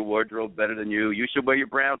knows your wardrobe better than you. You should wear your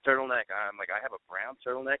brown turtleneck. I'm like, I have a brown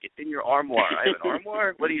turtleneck? It's in your armoire. I have an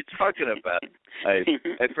armoire? What are you talking about?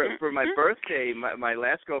 For my birthday, my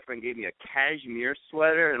last girlfriend gave me a cashmere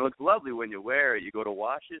sweater. It looks lovely when you wear it. You go to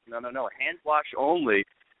wash it? No. Hand wash only.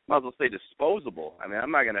 Might as well say disposable.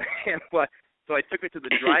 I'm not going to hand wash. So I took it to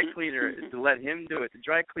the dry cleaner to let him do it. The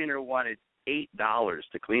dry cleaner wanted $8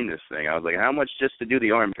 to clean this thing. I was like, how much just to do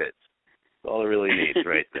the armpits? That's all it really needs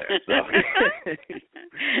right there. So,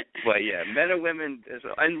 but yeah, men and women is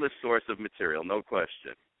an endless source of material, no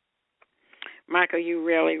question. Michael, you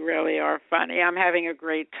really, really are funny. I'm having a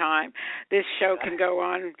great time. This show can go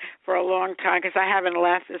on for a long time because I haven't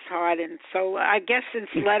laughed this hard, and so I guess since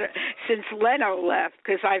Leno left,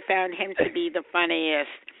 because I found him to be the funniest.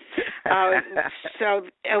 So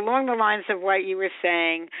along the lines of what you were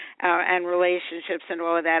saying and relationships and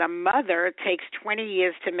all of that, a mother takes 20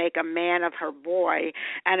 years to make a man of her boy,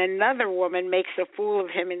 and another woman makes a fool of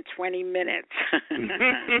him in 20 minutes.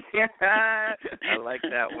 I like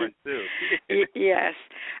that one, too. Yes.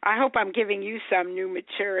 I hope I'm giving you some new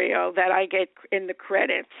material that I get in the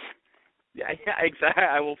credits. Yeah, exactly.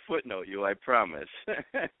 I will footnote you, I promise.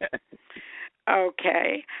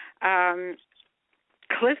 Okay.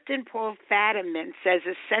 Clifton Paul Fadiman says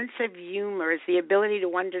a sense of humor is the ability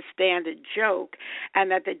to understand a joke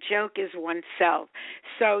and that the joke is oneself.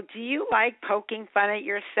 So do you like poking fun at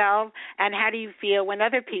yourself, and how do you feel when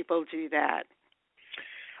other people do that?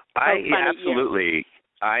 Absolutely.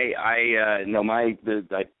 I know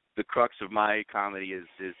the crux of my comedy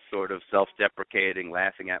is sort of self-deprecating,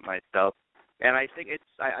 laughing at myself, and I think it's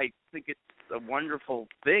a wonderful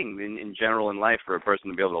thing in general in life for a person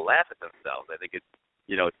to be able to laugh at themselves. I think it's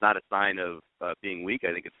not a sign of being weak.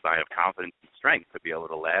 I think it's a sign of confidence and strength to be able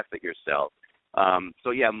to laugh at yourself.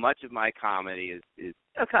 So yeah, much of my comedy is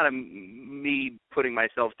kind of me putting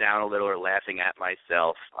myself down a little or laughing at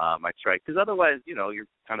myself. I try, because otherwise, you're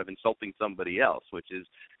kind of insulting somebody else, which is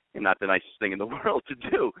not the nicest thing in the world to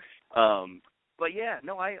do. But yeah,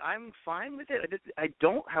 no, I'm fine with it. I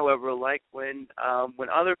don't, however, like when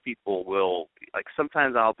other people will, like,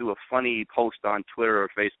 sometimes I'll do a funny post on Twitter or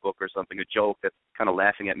Facebook or something, a joke that's kind of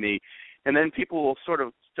laughing at me, and then people will sort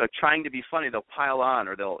of trying to be funny, they'll pile on,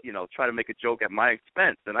 or they'll try to make a joke at my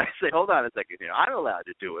expense, and I say, hold on a second, I'm allowed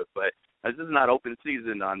to do it, but this is not open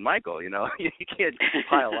season on Michael, you can't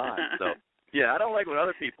pile on. So yeah, I don't like when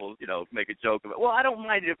other people, make a joke of it. Well, I don't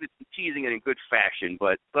mind if it's teasing it in good fashion,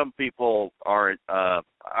 but some people aren't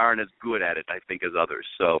as good at it, I think, as others.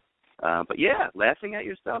 So, but yeah, laughing at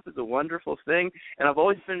yourself is a wonderful thing, and I've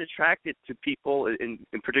always been attracted to people, in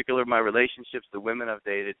particular my relationships, the women I've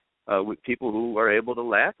dated, with people who are able to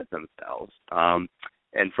laugh at themselves.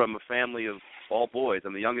 And from a family of all boys,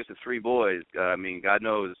 I'm the youngest of three boys. I mean, God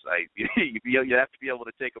knows, you have to be able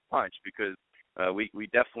to take a punch because we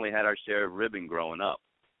definitely had our share of ribbing growing up.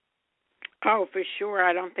 Oh, for sure.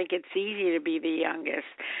 I don't think it's easy to be the youngest.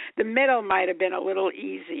 The middle might have been a little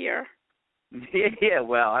easier. Yeah,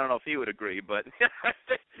 well, I don't know if he would agree, but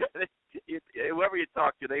whoever you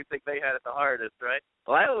talk to, they think they had it the hardest, right?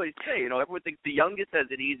 Well, I always say, everyone thinks the youngest has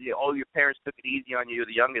it easy. Oh, your parents took it easy on you, you're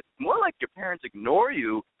the youngest. More like your parents ignore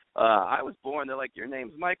you. I was born, they're like, your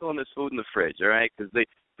name's Michael and there's food in the fridge, all right? Because they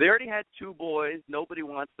already had two boys. Nobody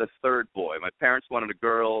wants the third boy. My parents wanted a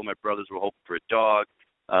girl. My brothers were hoping for a dog.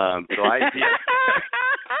 So I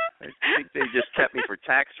think they just kept me for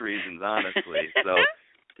tax reasons, honestly. So,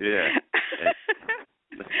 yeah.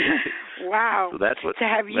 Wow. So that's what, to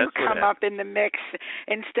have you come up in the mix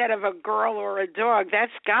instead of a girl or a dog,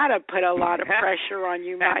 that's got to put a lot of pressure on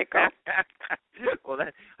you, Michael. Well,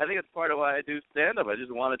 I think it's part of why I do stand-up. I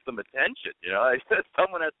just wanted some attention.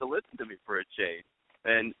 Someone has to listen to me for a change.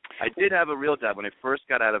 And I did have a real job. When I first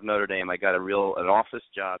got out of Notre Dame, I got an office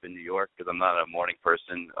job in New York because I'm not a morning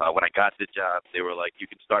person. When I got the job, they were like, you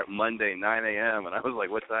can start Monday, 9 a.m. And I was like,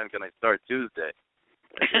 what time can I start Tuesday?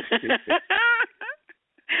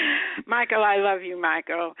 Michael, I love you,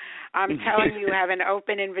 Michael. I'm telling you, have an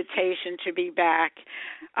open invitation to be back.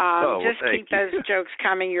 Just keep those jokes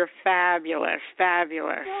coming. You're fabulous,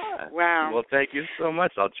 fabulous. Yeah. Wow. Well, thank you so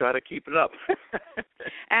much. I'll try to keep it up.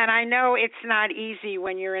 And I know it's not easy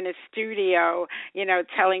when you're in a studio,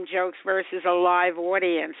 telling jokes versus a live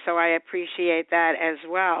audience, so I appreciate that as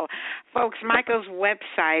well. Folks, Michael's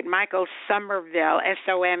website, Michael Somerville,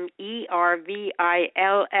 Somerville,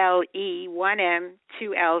 1 M,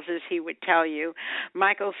 2 L's, as he would tell you,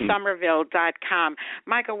 michaelsomerville.com.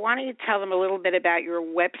 Michael, why don't you tell them a little bit about your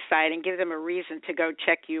website and give them a reason to go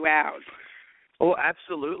check you out? Oh,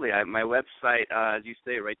 absolutely. My website, as you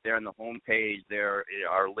say, right there on the home page, there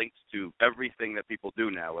are links to everything that people do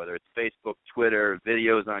now, whether it's Facebook, Twitter,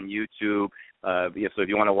 videos on YouTube. So if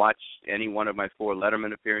you want to watch any one of my 4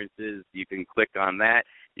 Letterman appearances, you can click on that.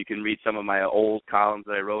 You can read some of my old columns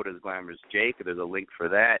that I wrote as Glamorous Jake. There's a link for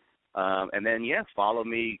that. And then, follow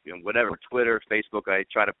me, whatever, Twitter, Facebook. I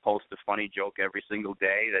try to post a funny joke every single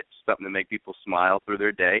day. That's something to make people smile through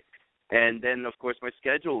their day. And then, of course, my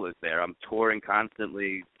schedule is there. I'm touring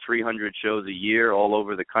constantly, 300 shows a year all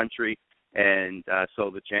over the country. And so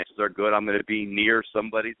the chances are good I'm going to be near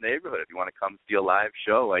somebody's neighborhood. If you want to come see a live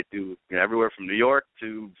show, I do everywhere from New York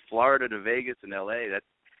to Florida to Vegas and L.A. That's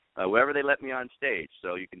wherever they let me on stage.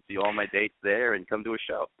 So you can see all my dates there and come to a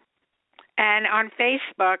show. And on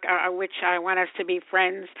Facebook, which I want us to be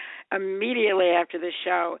friends immediately after the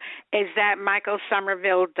show, is that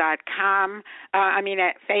michaelsomerville.com?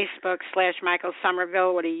 At Facebook / Michael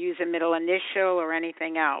would he use a middle initial or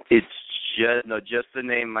anything else? It's just the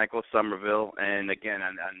name Michael Somerville. And again,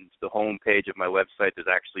 on the home page of my website, there's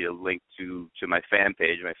actually a link to my fan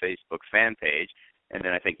page, my Facebook fan page. And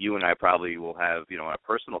then I think you and I probably will have, our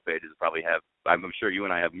personal pages probably have, I'm sure you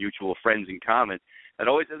and I have mutual friends in common.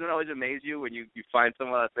 doesn't it always amaze you when you find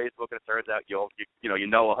someone on Facebook and it turns out you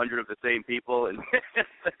know 100 of the same people and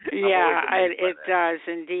yeah, it does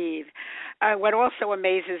indeed. What also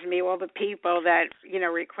amazes me, all the people that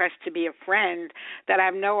request to be a friend that I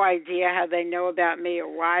have no idea how they know about me or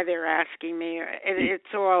why they're asking me.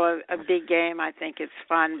 It's all a big game. I think it's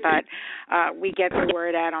fun, but we get the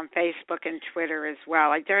word out on Facebook and Twitter as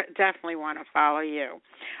well. I definitely want to follow you,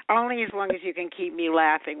 only as long as you can keep me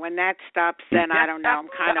laughing. When that stops, then I don't know. I'm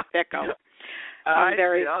kind of fickle. I'm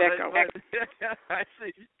very fickle. I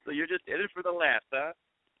see. So you're just in it for the laughs, huh?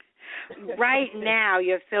 Right now,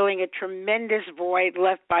 you're filling a tremendous void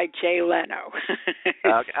left by Jay Leno.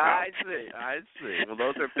 Okay, I see. Well,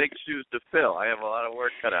 those are big shoes to fill. I have a lot of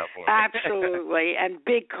work cut out for me. Absolutely, and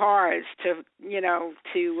big cars to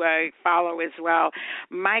follow as well.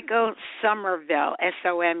 Michael Somerville,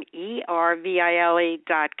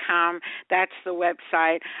 SOMERVILE.com. That's the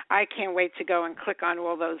website. I can't wait to go and click on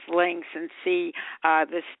all those links and see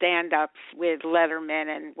the stand-ups with Letterman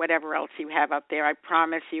and whatever else you have up there. I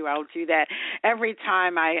promise you I'll do that. Every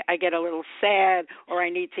time I get a little sad or I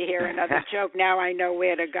need to hear another joke, now I know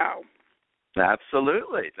where to go.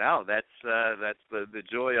 Absolutely. No, that's the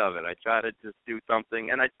joy of it. I try to just do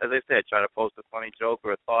something, and as I say, I try to post a funny joke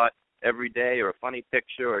or a thought every day or a funny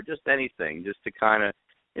picture or just anything, just to kind of,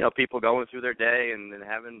 people going through their day and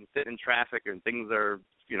sitting in traffic and things are,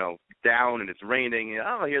 down and it's raining.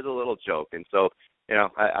 Here's a little joke. And so,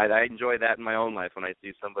 I enjoy that in my own life when I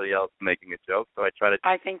see somebody else making a joke. So I try to.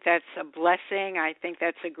 I think that's a blessing. I think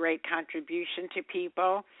that's a great contribution to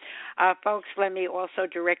people. Folks, let me also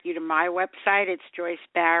direct you to my website. It's Joyce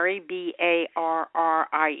Barrie,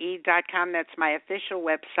 BARRIE.com. That's my official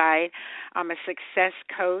website. I'm a success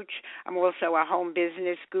coach. I'm also a home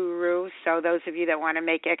business guru. So those of you that want to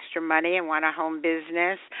make extra money and want a home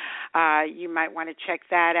business, you might want to check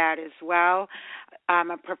that out as well.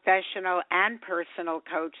 I'm a professional and personal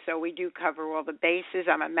coach, so we do cover all the bases.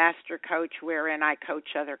 I'm a master coach wherein I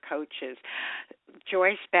coach other coaches.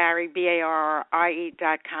 Joyce Barrie,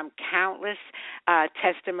 BARRIE.com, countless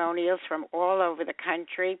testimonials from all over the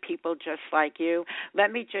country, people just like you.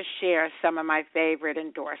 Let me just share some of my favorite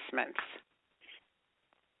endorsements.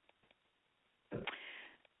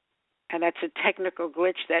 And that's a technical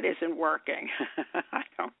glitch that isn't working. I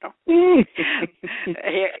don't know.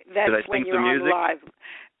 That's when you're on live.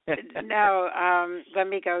 No, let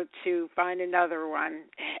me go to find another one.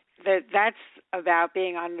 That's about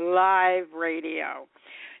being on live radio.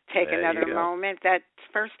 Take another moment. That's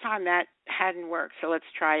first time that hadn't worked, so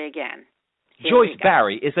let's try again. Joyce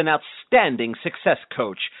Barrie is an outstanding success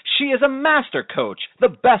coach. She is a master coach, the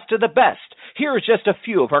best of the best. Here are just a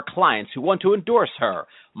few of her clients who want to endorse her.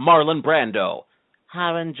 Marlon Brando.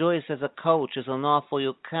 Hiring Joyce as a coach is an offer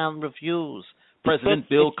you can't refuse. President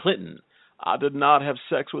Bill Clinton. I did not have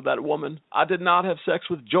sex with that woman. I did not have sex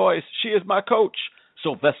with Joyce. She is my coach.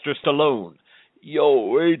 Sylvester Stallone.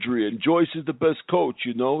 Yo, Adrian, Joyce is the best coach,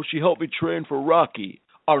 She helped me train for Rocky.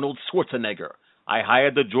 Arnold Schwarzenegger. I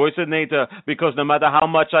hired the Joyceinator because no matter how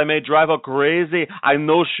much I may drive her crazy, I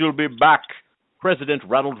know she'll be back. President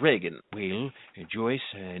Ronald Reagan. Well, Joyce,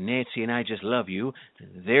 Nancy and I just love you.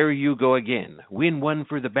 There you go again. Win one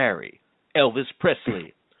for the Barrie. Elvis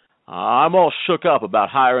Presley. I'm all shook up about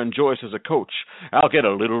hiring Joyce as a coach. I'll get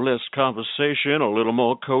a little less conversation, a little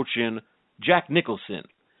more coaching. Jack Nicholson.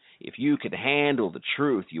 If you can handle the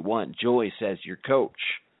truth, you want Joyce as your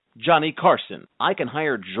coach. Johnny Carson. I can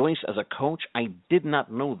hire Joyce as a coach? I did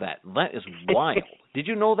not know that. That is wild. Did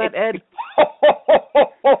you know that, Ed?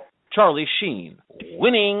 Charlie Sheen.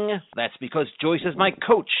 Winning. That's because Joyce is my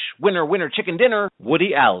coach. Winner, winner, chicken dinner.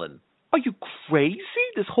 Woody Allen. Are you crazy?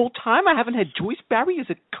 This whole time I haven't had Joyce Barrie as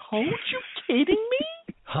a coach? You kidding me?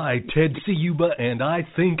 Hi, Ted Ciuba, and I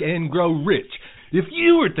Think and Grow Rich. If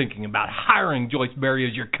you were thinking about hiring Joyce Barrie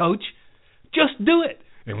as your coach, just do it,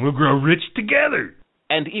 and we'll grow rich together.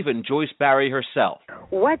 And even Joyce Barrie herself.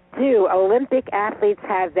 What do Olympic athletes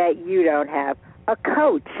have that you don't have? A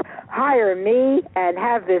coach. Hire me and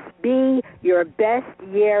have this be your best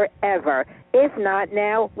year ever. If not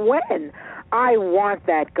now, when? I want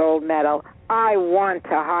that gold medal. I want to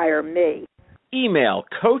hire me. Email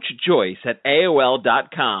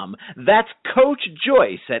CoachJoyce@AOL.com. That's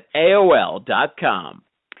CoachJoyce@AOL.com.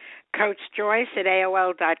 Coach Joyce at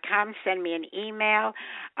AOL.com. Send me an email.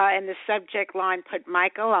 In the subject line, put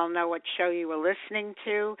Michael. I'll know what show you were listening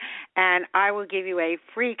to. And I will give you a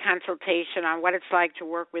free consultation on what it's like to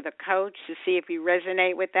work with a coach to see if you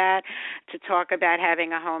resonate with that, to talk about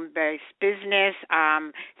having a home-based business,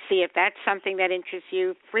 see if that's something that interests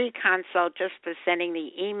you. Free consult just for sending the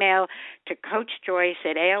email to Coach Joyce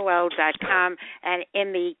at AOL.com. And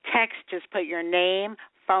in the text, just put your name,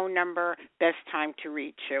 phone number, best time to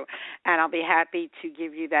reach you, and I'll be happy to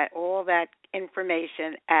give you all that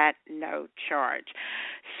information at no charge.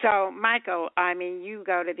 So, Michael, I mean, you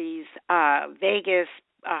go to these Vegas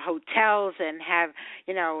hotels and have,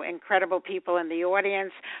 incredible people in the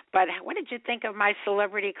audience, but what did you think of my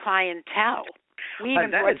celebrity clientele? We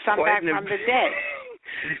even brought some back from the dead.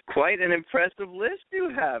 Quite an impressive list you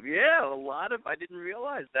have. Yeah, I didn't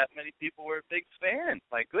realize that many people were big fans.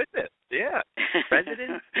 My goodness. Yeah.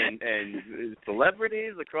 Presidents and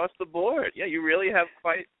celebrities across the board. Yeah, you really have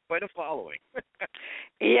quite a following.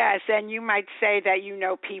 Yes, and you might say that you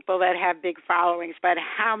know people that have big followings, but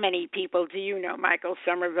how many people do you know, Michael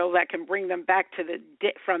Somerville, that can bring them back to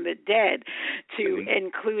from the dead to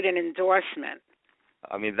include an endorsement?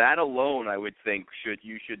 I mean, that alone, I would think,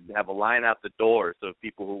 you should have a line out the door of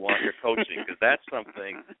people who want your coaching, because that's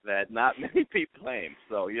something that not many people claim.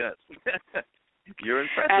 So, yes, you're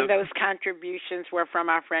impressive. And those contributions were from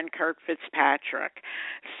our friend Kirk Fitzpatrick.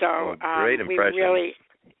 So great impression. We really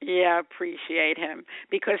appreciate him,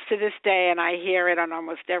 because to this day, and I hear it on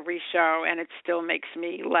almost every show, and it still makes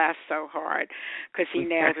me laugh so hard because he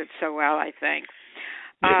nailed it so well, I think.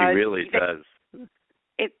 Yeah, he really does.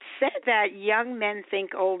 It said that young men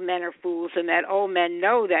think old men are fools, and that old men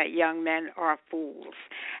know that young men are fools.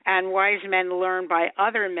 And wise men learn by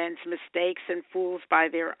other men's mistakes, and fools by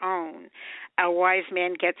their own. A wise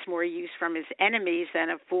man gets more use from his enemies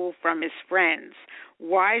than a fool from his friends.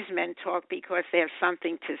 Wise men talk because they have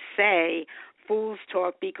something to say. Fools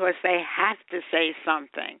talk because they have to say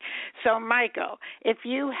something. So, Michael, if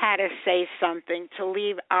you had to say something to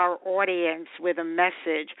leave our audience with a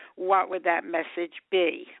message, what would that message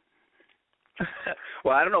be?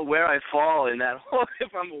 Well, I don't know where I fall in that whole,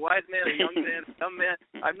 if I'm a wise man, a young man, a dumb man.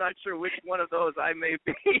 I'm not sure which one of those I may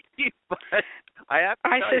be, but I have to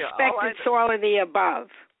tell you. I suspect it's all of the above.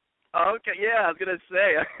 Okay, yeah, I was going to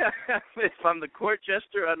say, if I'm the court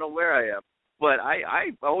jester, I don't know where I am. But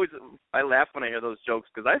I laugh when I hear those jokes,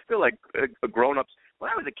 because I feel like grown-ups,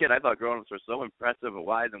 when I was a kid, I thought grown-ups were so impressive and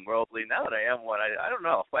wise and worldly. Now that I am one, I don't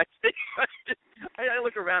know. I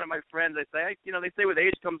look around at my friends, they say with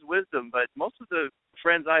age comes wisdom, but most of the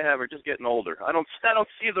friends I have are just getting older. I don't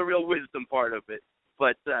see the real wisdom part of it.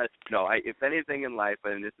 But, no, if anything in life,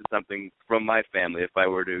 and this is something from my family, if I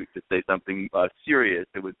were to say something serious,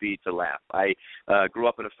 it would be to laugh. I grew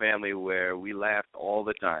up in a family where we laughed all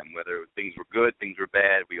the time, whether things were good, things were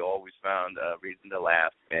bad. We always found a reason to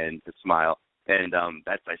laugh and to smile. And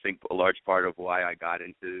that's, I think, a large part of why I got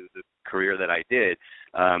into the career that I did.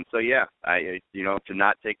 So, yeah, to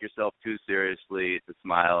not take yourself too seriously, to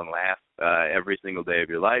smile and laugh every single day of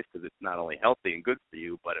your life, because it's not only healthy and good for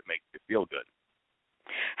you, but it makes you feel good.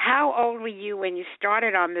 How old were you when you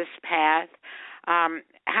started on this path?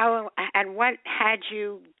 What had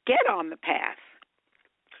you get on the path?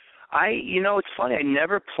 It's funny. I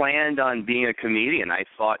never planned on being a comedian.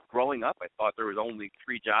 Growing up, I thought there was only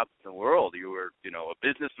 3 jobs in the world. You were, a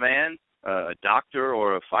businessman, a doctor,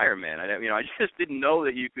 or a fireman. I just didn't know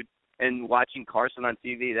that you could. And watching Carson on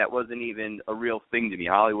TV, that wasn't even a real thing to me.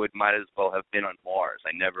 Hollywood might as well have been on Mars.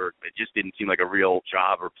 It just didn't seem like a real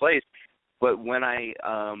job or place. But when I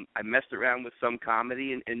messed around with some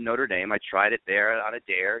comedy in Notre Dame, I tried it there on a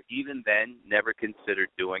dare. Even then, never considered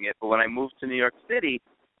doing it. But when I moved to New York City,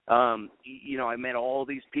 I met all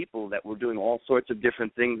these people that were doing all sorts of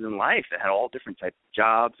different things in life that had all different types of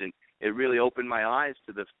jobs, and it really opened my eyes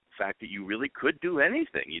to the fact that you really could do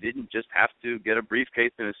anything. You didn't just have to get a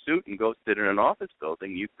briefcase and a suit and go sit in an office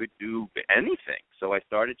building. You could do anything. So I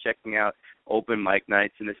started checking out open mic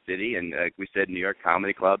nights in the city, and like we said, New York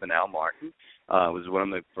Comedy Club and Al Martin was one of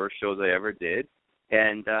the first shows I ever did.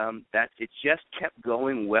 And it just kept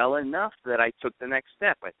going well enough that I took the next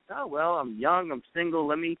step. I thought, I'm young, I'm single,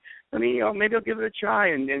 maybe I'll give it a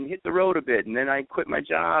try and hit the road a bit. And then I quit my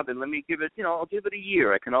job and let me give it, I'll give it a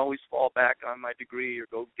year. I can always fall back on my degree or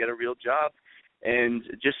go get a real job. And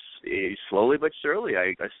just slowly but surely,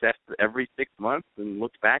 I assessed every 6 months and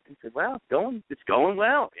looked back and said, it's going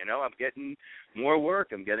well. I'm getting more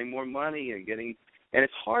work, I'm getting more money, and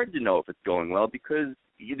it's hard to know if it's going well because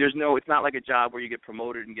it's not like a job where you get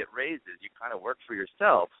promoted and get raises. You kind of work for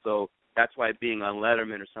yourself. So that's why being on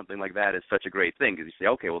Letterman or something like that is such a great thing, because you say,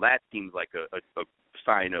 okay, well, that seems like a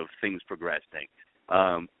sign of things progressing.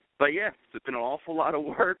 But yeah, it's been an awful lot of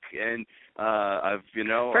work, and I've,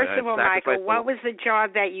 First of all, Michael, what was was the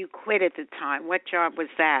job that you quit at the time? What job was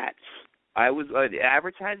that? I was the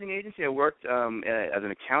advertising agency. I worked as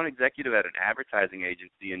an account executive at an advertising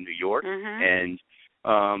agency in New York, and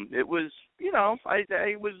it was,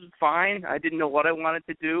 I was fine. I didn't know what I wanted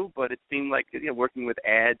to do, but it seemed like working with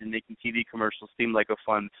ads and making TV commercials seemed like a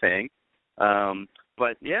fun thing.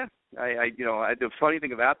 But yeah, the funny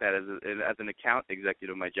thing about that is, as an account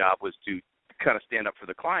executive, my job was to kind of stand up for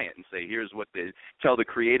the client and say, here's what tell the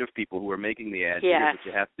creative people who are making the ads, here's what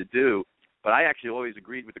you have to do. But I actually always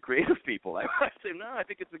agreed with the creative people. I say, no, I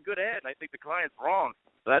think it's a good ad, and I think the client's wrong.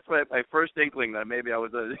 So that's my first inkling that maybe I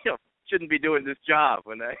was shouldn't be doing this job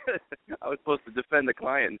when I was supposed to defend the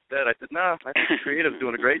client instead. I said, no, I think the creative's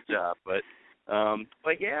doing a great job. But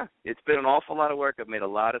yeah, it's been an awful lot of work. I've made a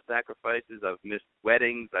lot of sacrifices. I've missed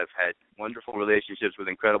weddings. I've had wonderful relationships with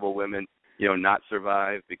incredible women, not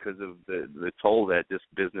survive because of the toll that this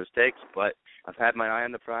business takes. But I've had my eye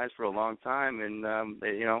on the prize for a long time, and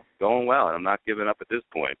going well. And I'm not giving up at this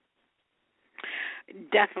point.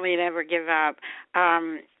 Definitely never give up.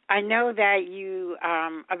 I know that you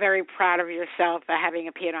are very proud of yourself for having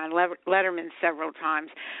appeared on Letterman several times,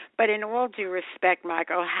 but in all due respect,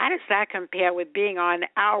 Michael, how does that compare with being on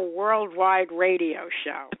our worldwide radio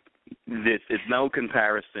show? This is no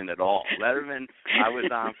comparison at all. Letterman, I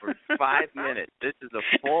was on for 5 minutes. This is a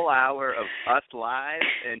full hour of us live,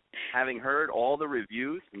 and having heard all the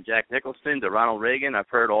reviews from Jack Nicholson to Ronald Reagan, I've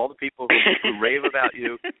heard all the people who rave about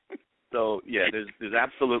you. So, yeah, there's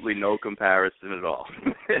absolutely no comparison at all.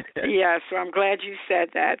 Yeah, so I'm glad you said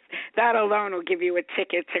that. That alone will give you a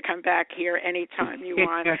ticket to come back here anytime you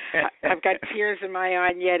want. I've got tears in my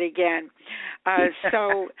eye yet again.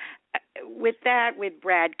 So with that, with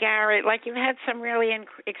Brad Garrett, you've had some really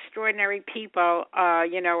extraordinary people,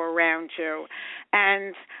 around you.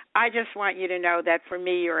 And I just want you to know that for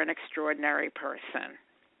me, you're an extraordinary person.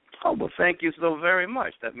 Oh, well, thank you so very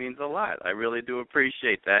much. That means a lot. I really do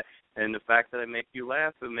appreciate that. And the fact that I make you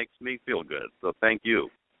laugh, it makes me feel good. So thank you.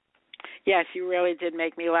 Yes, you really did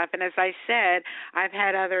make me laugh. And as I said, I've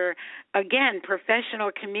had other, again,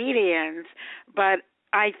 professional comedians, but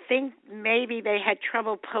I think maybe they had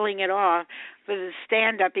trouble pulling it off for the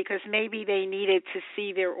stand-up because maybe they needed to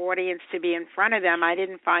see their audience to be in front of them. I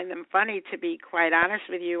didn't find them funny, to be quite honest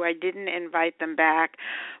with you. I didn't invite them back.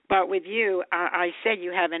 But with you, I said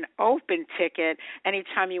you have an open ticket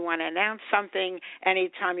anytime you want to announce something,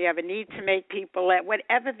 anytime you have a need to make people laugh.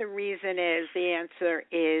 Whatever the reason is, the answer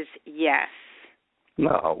is yes.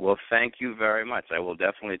 No, well, thank you very much. I will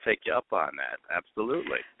definitely take you up on that.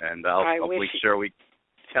 Absolutely. And I'll make sure we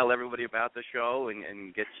tell everybody about the show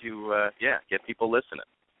and get you, get people listening.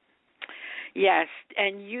 Yes,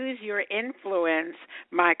 and use your influence,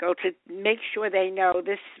 Michael, to make sure they know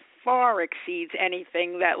this far exceeds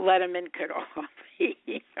anything that Letterman could offer.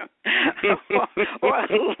 or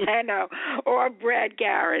Leno, or Brad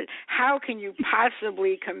Garrett. How can you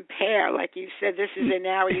possibly compare? Like you said, this is an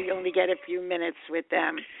hour, you only get a few minutes with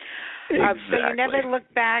them. Exactly. So you never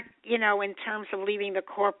look back, in terms of leaving the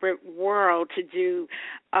corporate world to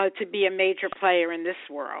be a major player in this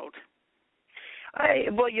world.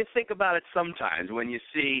 Well, you think about it sometimes when you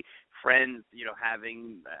see friends,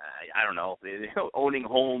 having, owning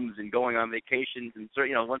homes and going on vacations, and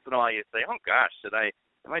once in a while you say, oh gosh,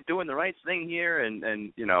 am I doing the right thing here?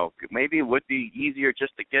 And maybe it would be easier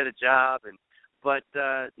just to get a job. But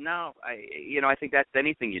no, I think that's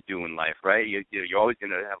anything you do in life, right? You're always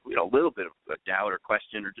going to have a little bit of a doubt or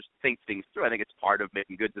question or just think things through. I think it's part of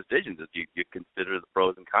making good decisions as you consider the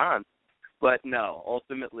pros and cons. But no,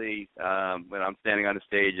 ultimately, when I'm standing on the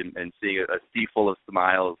stage and seeing a sea full of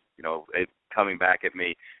smiles, it coming back at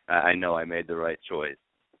me, I know I made the right choice.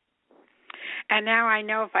 And now I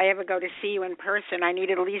know if I ever go to see you in person, I need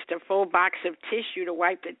at least a full box of tissue to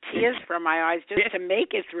wipe the tears from my eyes just to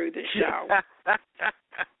make it through the show.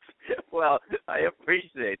 Well, I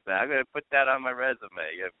appreciate that. I'm going to put that on my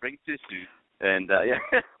resume. Bring tissues. And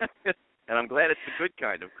and I'm glad it's a good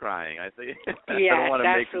kind of crying. I think. Yes, I don't want to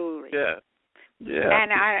absolutely. Yeah.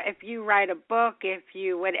 And if you write a book,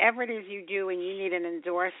 whatever it is you do and you need an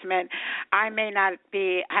endorsement, I may not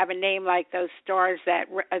have a name like those stars that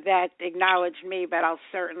acknowledge me, but I'll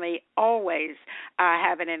certainly always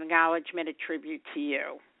have an acknowledgement, a tribute to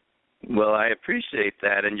you. Well, I appreciate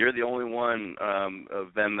that, and you're the only one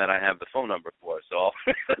of them that I have the phone number for, so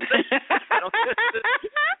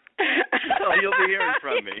so you'll be hearing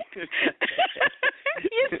from me.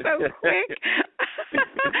 You're so quick.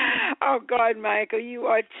 Oh, God, Lord, Michael, you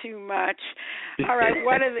are too much. All right,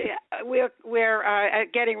 we're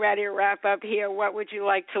getting ready to wrap up here. What would you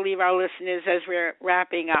like to leave our listeners as we're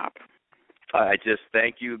wrapping up? I just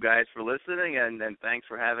thank you guys for listening, and thanks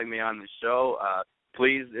for having me on the show.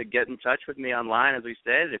 Please get in touch with me online, as we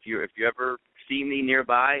said. If you ever see me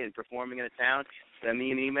nearby and performing in a town, send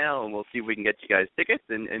me an email, and we'll see if we can get you guys tickets,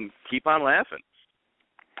 and keep on laughing.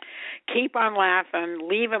 Keep on laughing.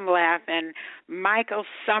 Leave them laughing. Michael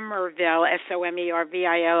Somerville,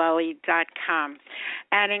 SOMERVILLE.com.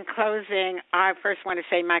 And in closing, I first want to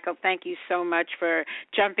say, Michael, thank you so much for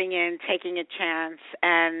jumping in, taking a chance,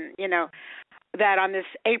 and, that on this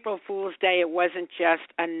April Fool's Day, it wasn't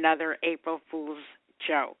just another April Fool's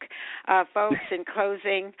joke. Folks, in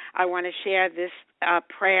closing, I want to share this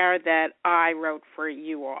prayer that I wrote for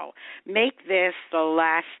you all. Make this the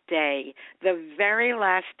last day, the very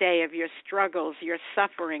last day of your struggles, your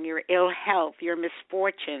suffering, your ill health, your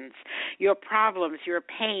misfortunes, your problems, your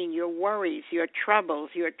pain, your worries, your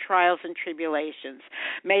troubles, your trials and tribulations.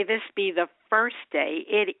 May this be the first day.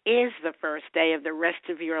 It is the first day of the rest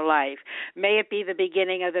of your life. May it be the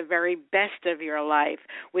beginning of the very best of your life,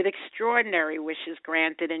 with extraordinary wishes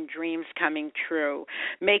granted and dreams coming true.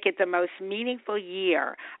 Make it the most meaningful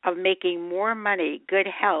year of making more money, good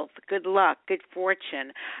health, good luck, good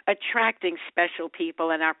fortune, attracting special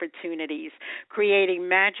people and opportunities, creating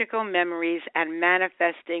magical memories, and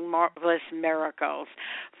manifesting marvelous miracles.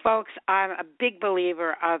 Folks, I'm a big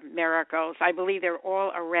believer of miracles. I believe they're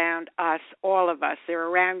all around us, all of us. They're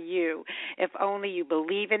around you, if only you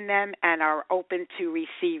believe in them and are open to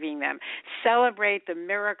receiving them. Celebrate the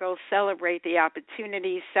miracles, celebrate the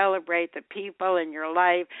opportunities, celebrate the people in your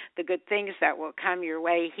life, the good things that will come your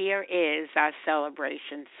way. Here is our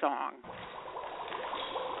celebration song.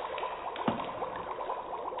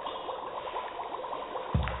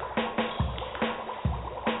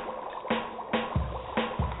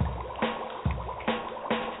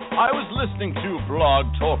 I was listening to Blog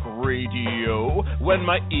Talk Radio when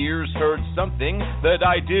my ears heard something that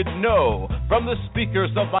I didn't know. From the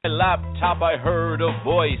speakers of my laptop I heard a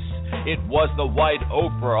voice. It was the White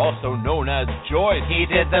Oprah, also known as Joyce. He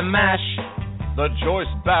did the mash. The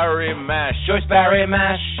Joyce Barry Mash. Joyce Barry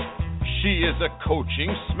mash. She is a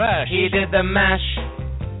coaching smash. He did the mash.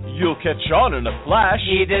 You'll catch on in a flash.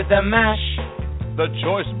 He did the mash. The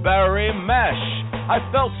Joyce Barry Mash. I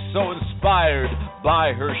felt so inspired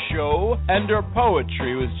by her show, and her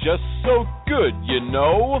poetry was just so good,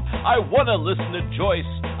 I want to listen to Joyce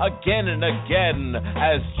again and again,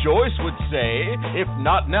 as Joyce would say, if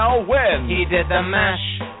not now, when? He did the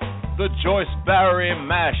mash. The Joyce Barry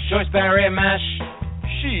Mash. Joyce Barry mash.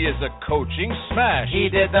 She is a coaching smash. He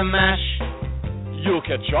did the mash. You'll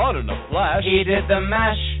catch on in a flash. He did the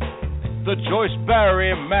mash. The Joyce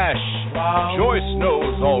Barry Mash. Wow. Joyce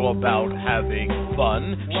knows all about having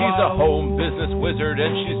fun. She's a home business wizard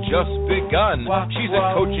and she's just begun. She's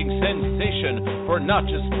a coaching sensation for not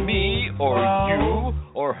just me or you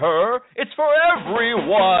or her. It's for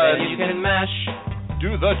everyone. Then you can mash.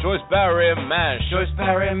 Do the Joyce Barry Mash. Joyce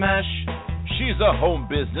Barry mash. She's a home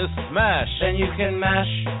business smash. Then you can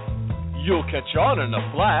mash. You'll catch on in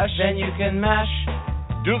a flash. Then you can mash.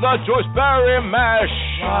 Do the Joyce Barry Mash.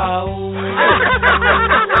 Wow.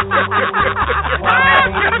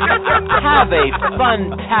 Have a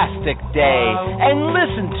fantastic day and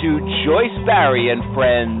listen to Joyce Barry and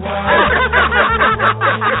Friends.